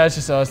 2. Yeah, it's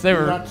just us. They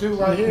were. Not 2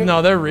 right here?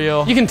 No, they're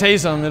real. You can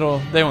tase them.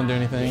 They won't do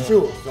anything.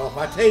 Sure. So if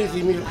I tase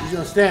him, he's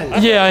gonna stand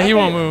there. Yeah, he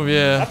won't move.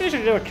 Yeah. I think you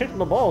should do a kick in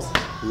the balls.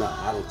 No,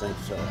 I don't think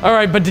so. All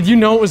right, but did you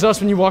know it was us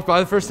when you walked by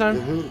the first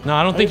time? Mm-hmm. No,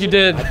 I don't think you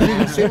did.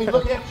 Did you see me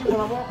look at you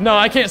when I walked? No,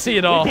 I can't see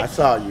it all. I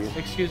saw you.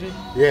 Excuse me?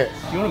 Yes.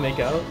 You want to make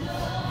out?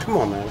 Come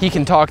on, man. He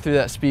can talk through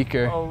that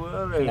speaker.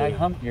 Can I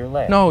hump your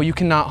leg? No, you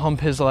cannot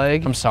hump his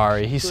leg. I'm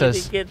sorry. He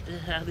says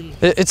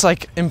it's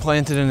like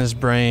implanted in his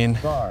brain.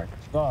 Guard.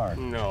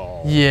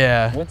 No.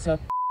 Yeah. What's up,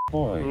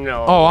 boy?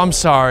 No. Oh, I'm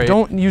sorry.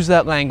 Don't use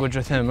that language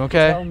with him,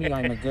 okay? Tell me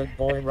I'm a good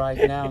boy right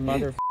now,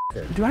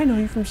 motherfucker. Do I know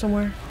you from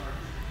somewhere?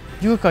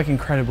 You look like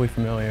incredibly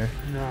familiar.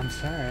 No, I'm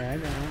sorry. I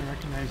don't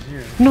recognize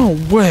you. No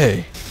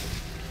way.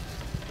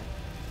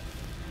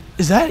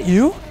 Is that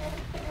you?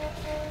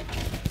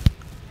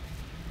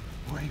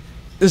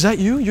 Is that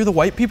you? You're the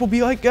white people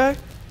be like guy?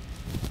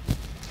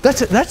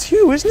 That's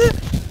you, isn't it?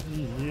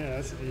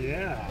 Yes,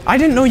 yeah. I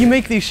didn't know you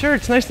make these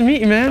shirts. Nice to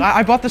meet you, man.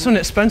 I bought this one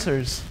at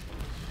Spencer's.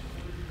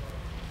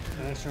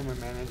 Can I show my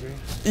manager?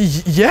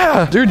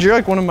 Yeah, dude, you're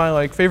like one of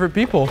my favorite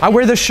people. I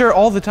wear this shirt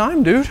all the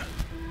time, dude.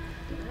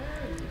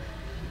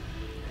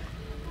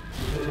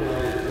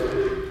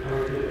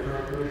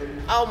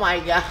 Oh my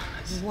God.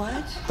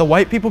 What? The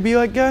white people be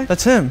like guy?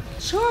 That's him.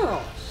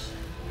 Charles,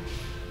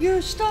 you're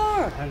a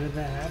star. How did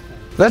that happen?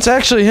 That's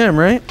actually him,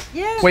 right?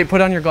 Yeah. Wait,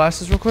 put on your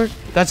glasses real quick.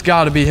 That's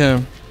gotta be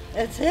him.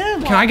 It's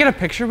him. Can I get a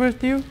picture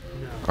with you?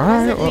 All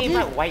right. Doesn't mean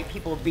that white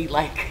people be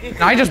like.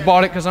 I just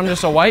bought it because I'm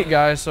just a white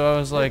guy, so I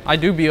was like, I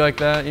do be like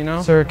that, you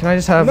know? Sir, can I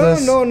just have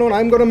this? No.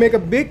 I'm gonna make a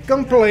big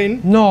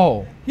complaint.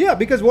 No. Yeah,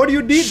 because what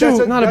you did, Shoot,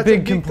 that's not a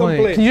big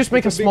complaint. Can you just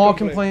make a small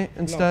complaint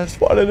instead? I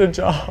just wanted a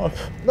job.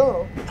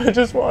 No. I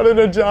just wanted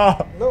a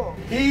job. No.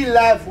 He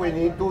laughed when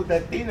he do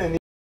that thing and he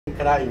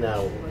cry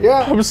now.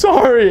 Yeah. I'm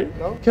sorry.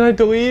 No. Can I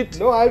delete?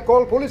 No, I'll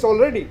call police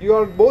already. You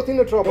are both in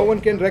the trouble. No one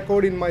can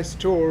record in my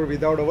store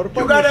without our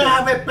permission. You gotta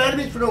have a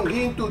permit from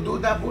him to do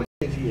that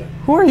bullshit here.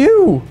 Who are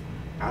you?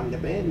 I'm the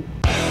man.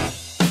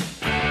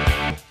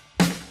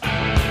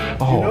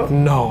 Oh,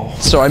 no.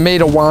 So I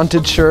made a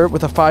wanted shirt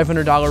with a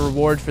 $500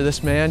 reward for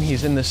this man.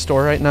 He's in this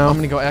store right now. I'm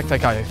gonna go act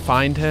like I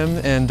find him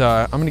and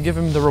I'm gonna give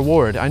him the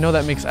reward. I know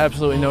that makes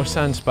absolutely no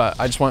sense, but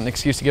I just want an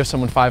excuse to give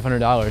someone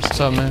 $500. What's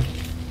up, man?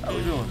 How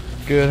we doing?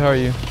 Good, how are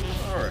you?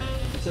 All right.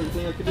 Is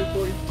everything I can do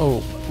for you?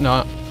 Oh,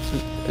 no.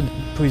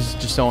 Please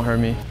just don't hurt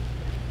me.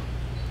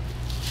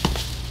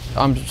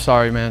 I'm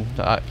sorry, man.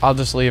 I'll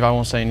just leave. I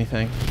won't say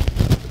anything.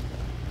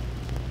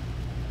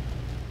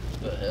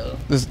 The hell?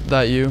 Is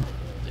that you?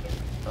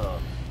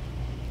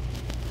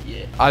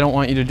 Yeah. I don't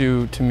want you to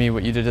do to me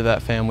what you did to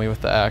that family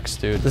with the axe,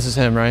 dude. This is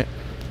him, right?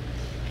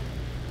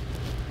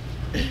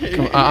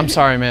 Come, I'm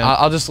sorry, man.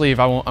 I'll just leave.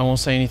 I won't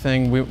say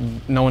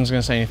anything. No one's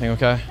gonna say anything,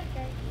 okay?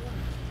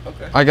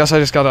 Okay. I guess I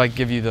just gotta like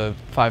give you the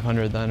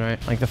 500 then,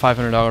 right? Like the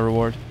 $500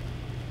 reward.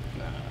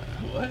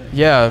 What?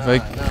 Yeah,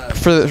 like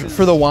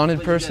for the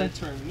wanted person.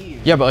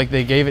 Yeah, but like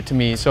they gave it to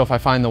me, so if I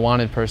find the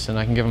wanted person,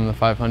 I can give them the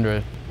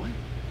 500. What?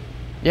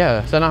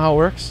 Yeah, is that not how it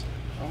works?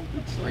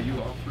 Are you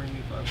offering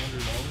me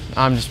 $500?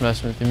 I'm just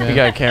messing with you, man. You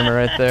got a camera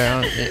right there.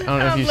 I don't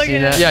know if you've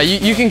seen that. Yeah,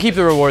 you can keep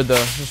the reward though,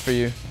 just for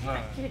you.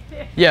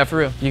 Yeah, for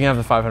real. You can have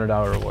the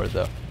 $500 reward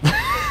though.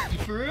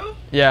 For real?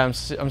 Yeah, I'm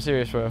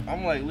serious, bro.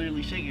 I'm like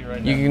literally shaking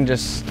right now. You can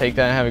just take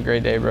that and have a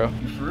great day, bro.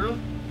 You for real?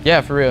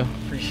 Yeah, for real.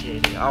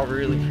 Appreciate it. I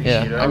really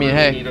appreciate it. I mean,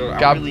 really hey, I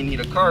God, really need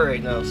a car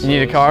right now. you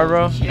need a car,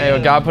 bro? Yeah. Hey,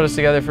 well, God put us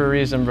together for a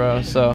reason, bro. So.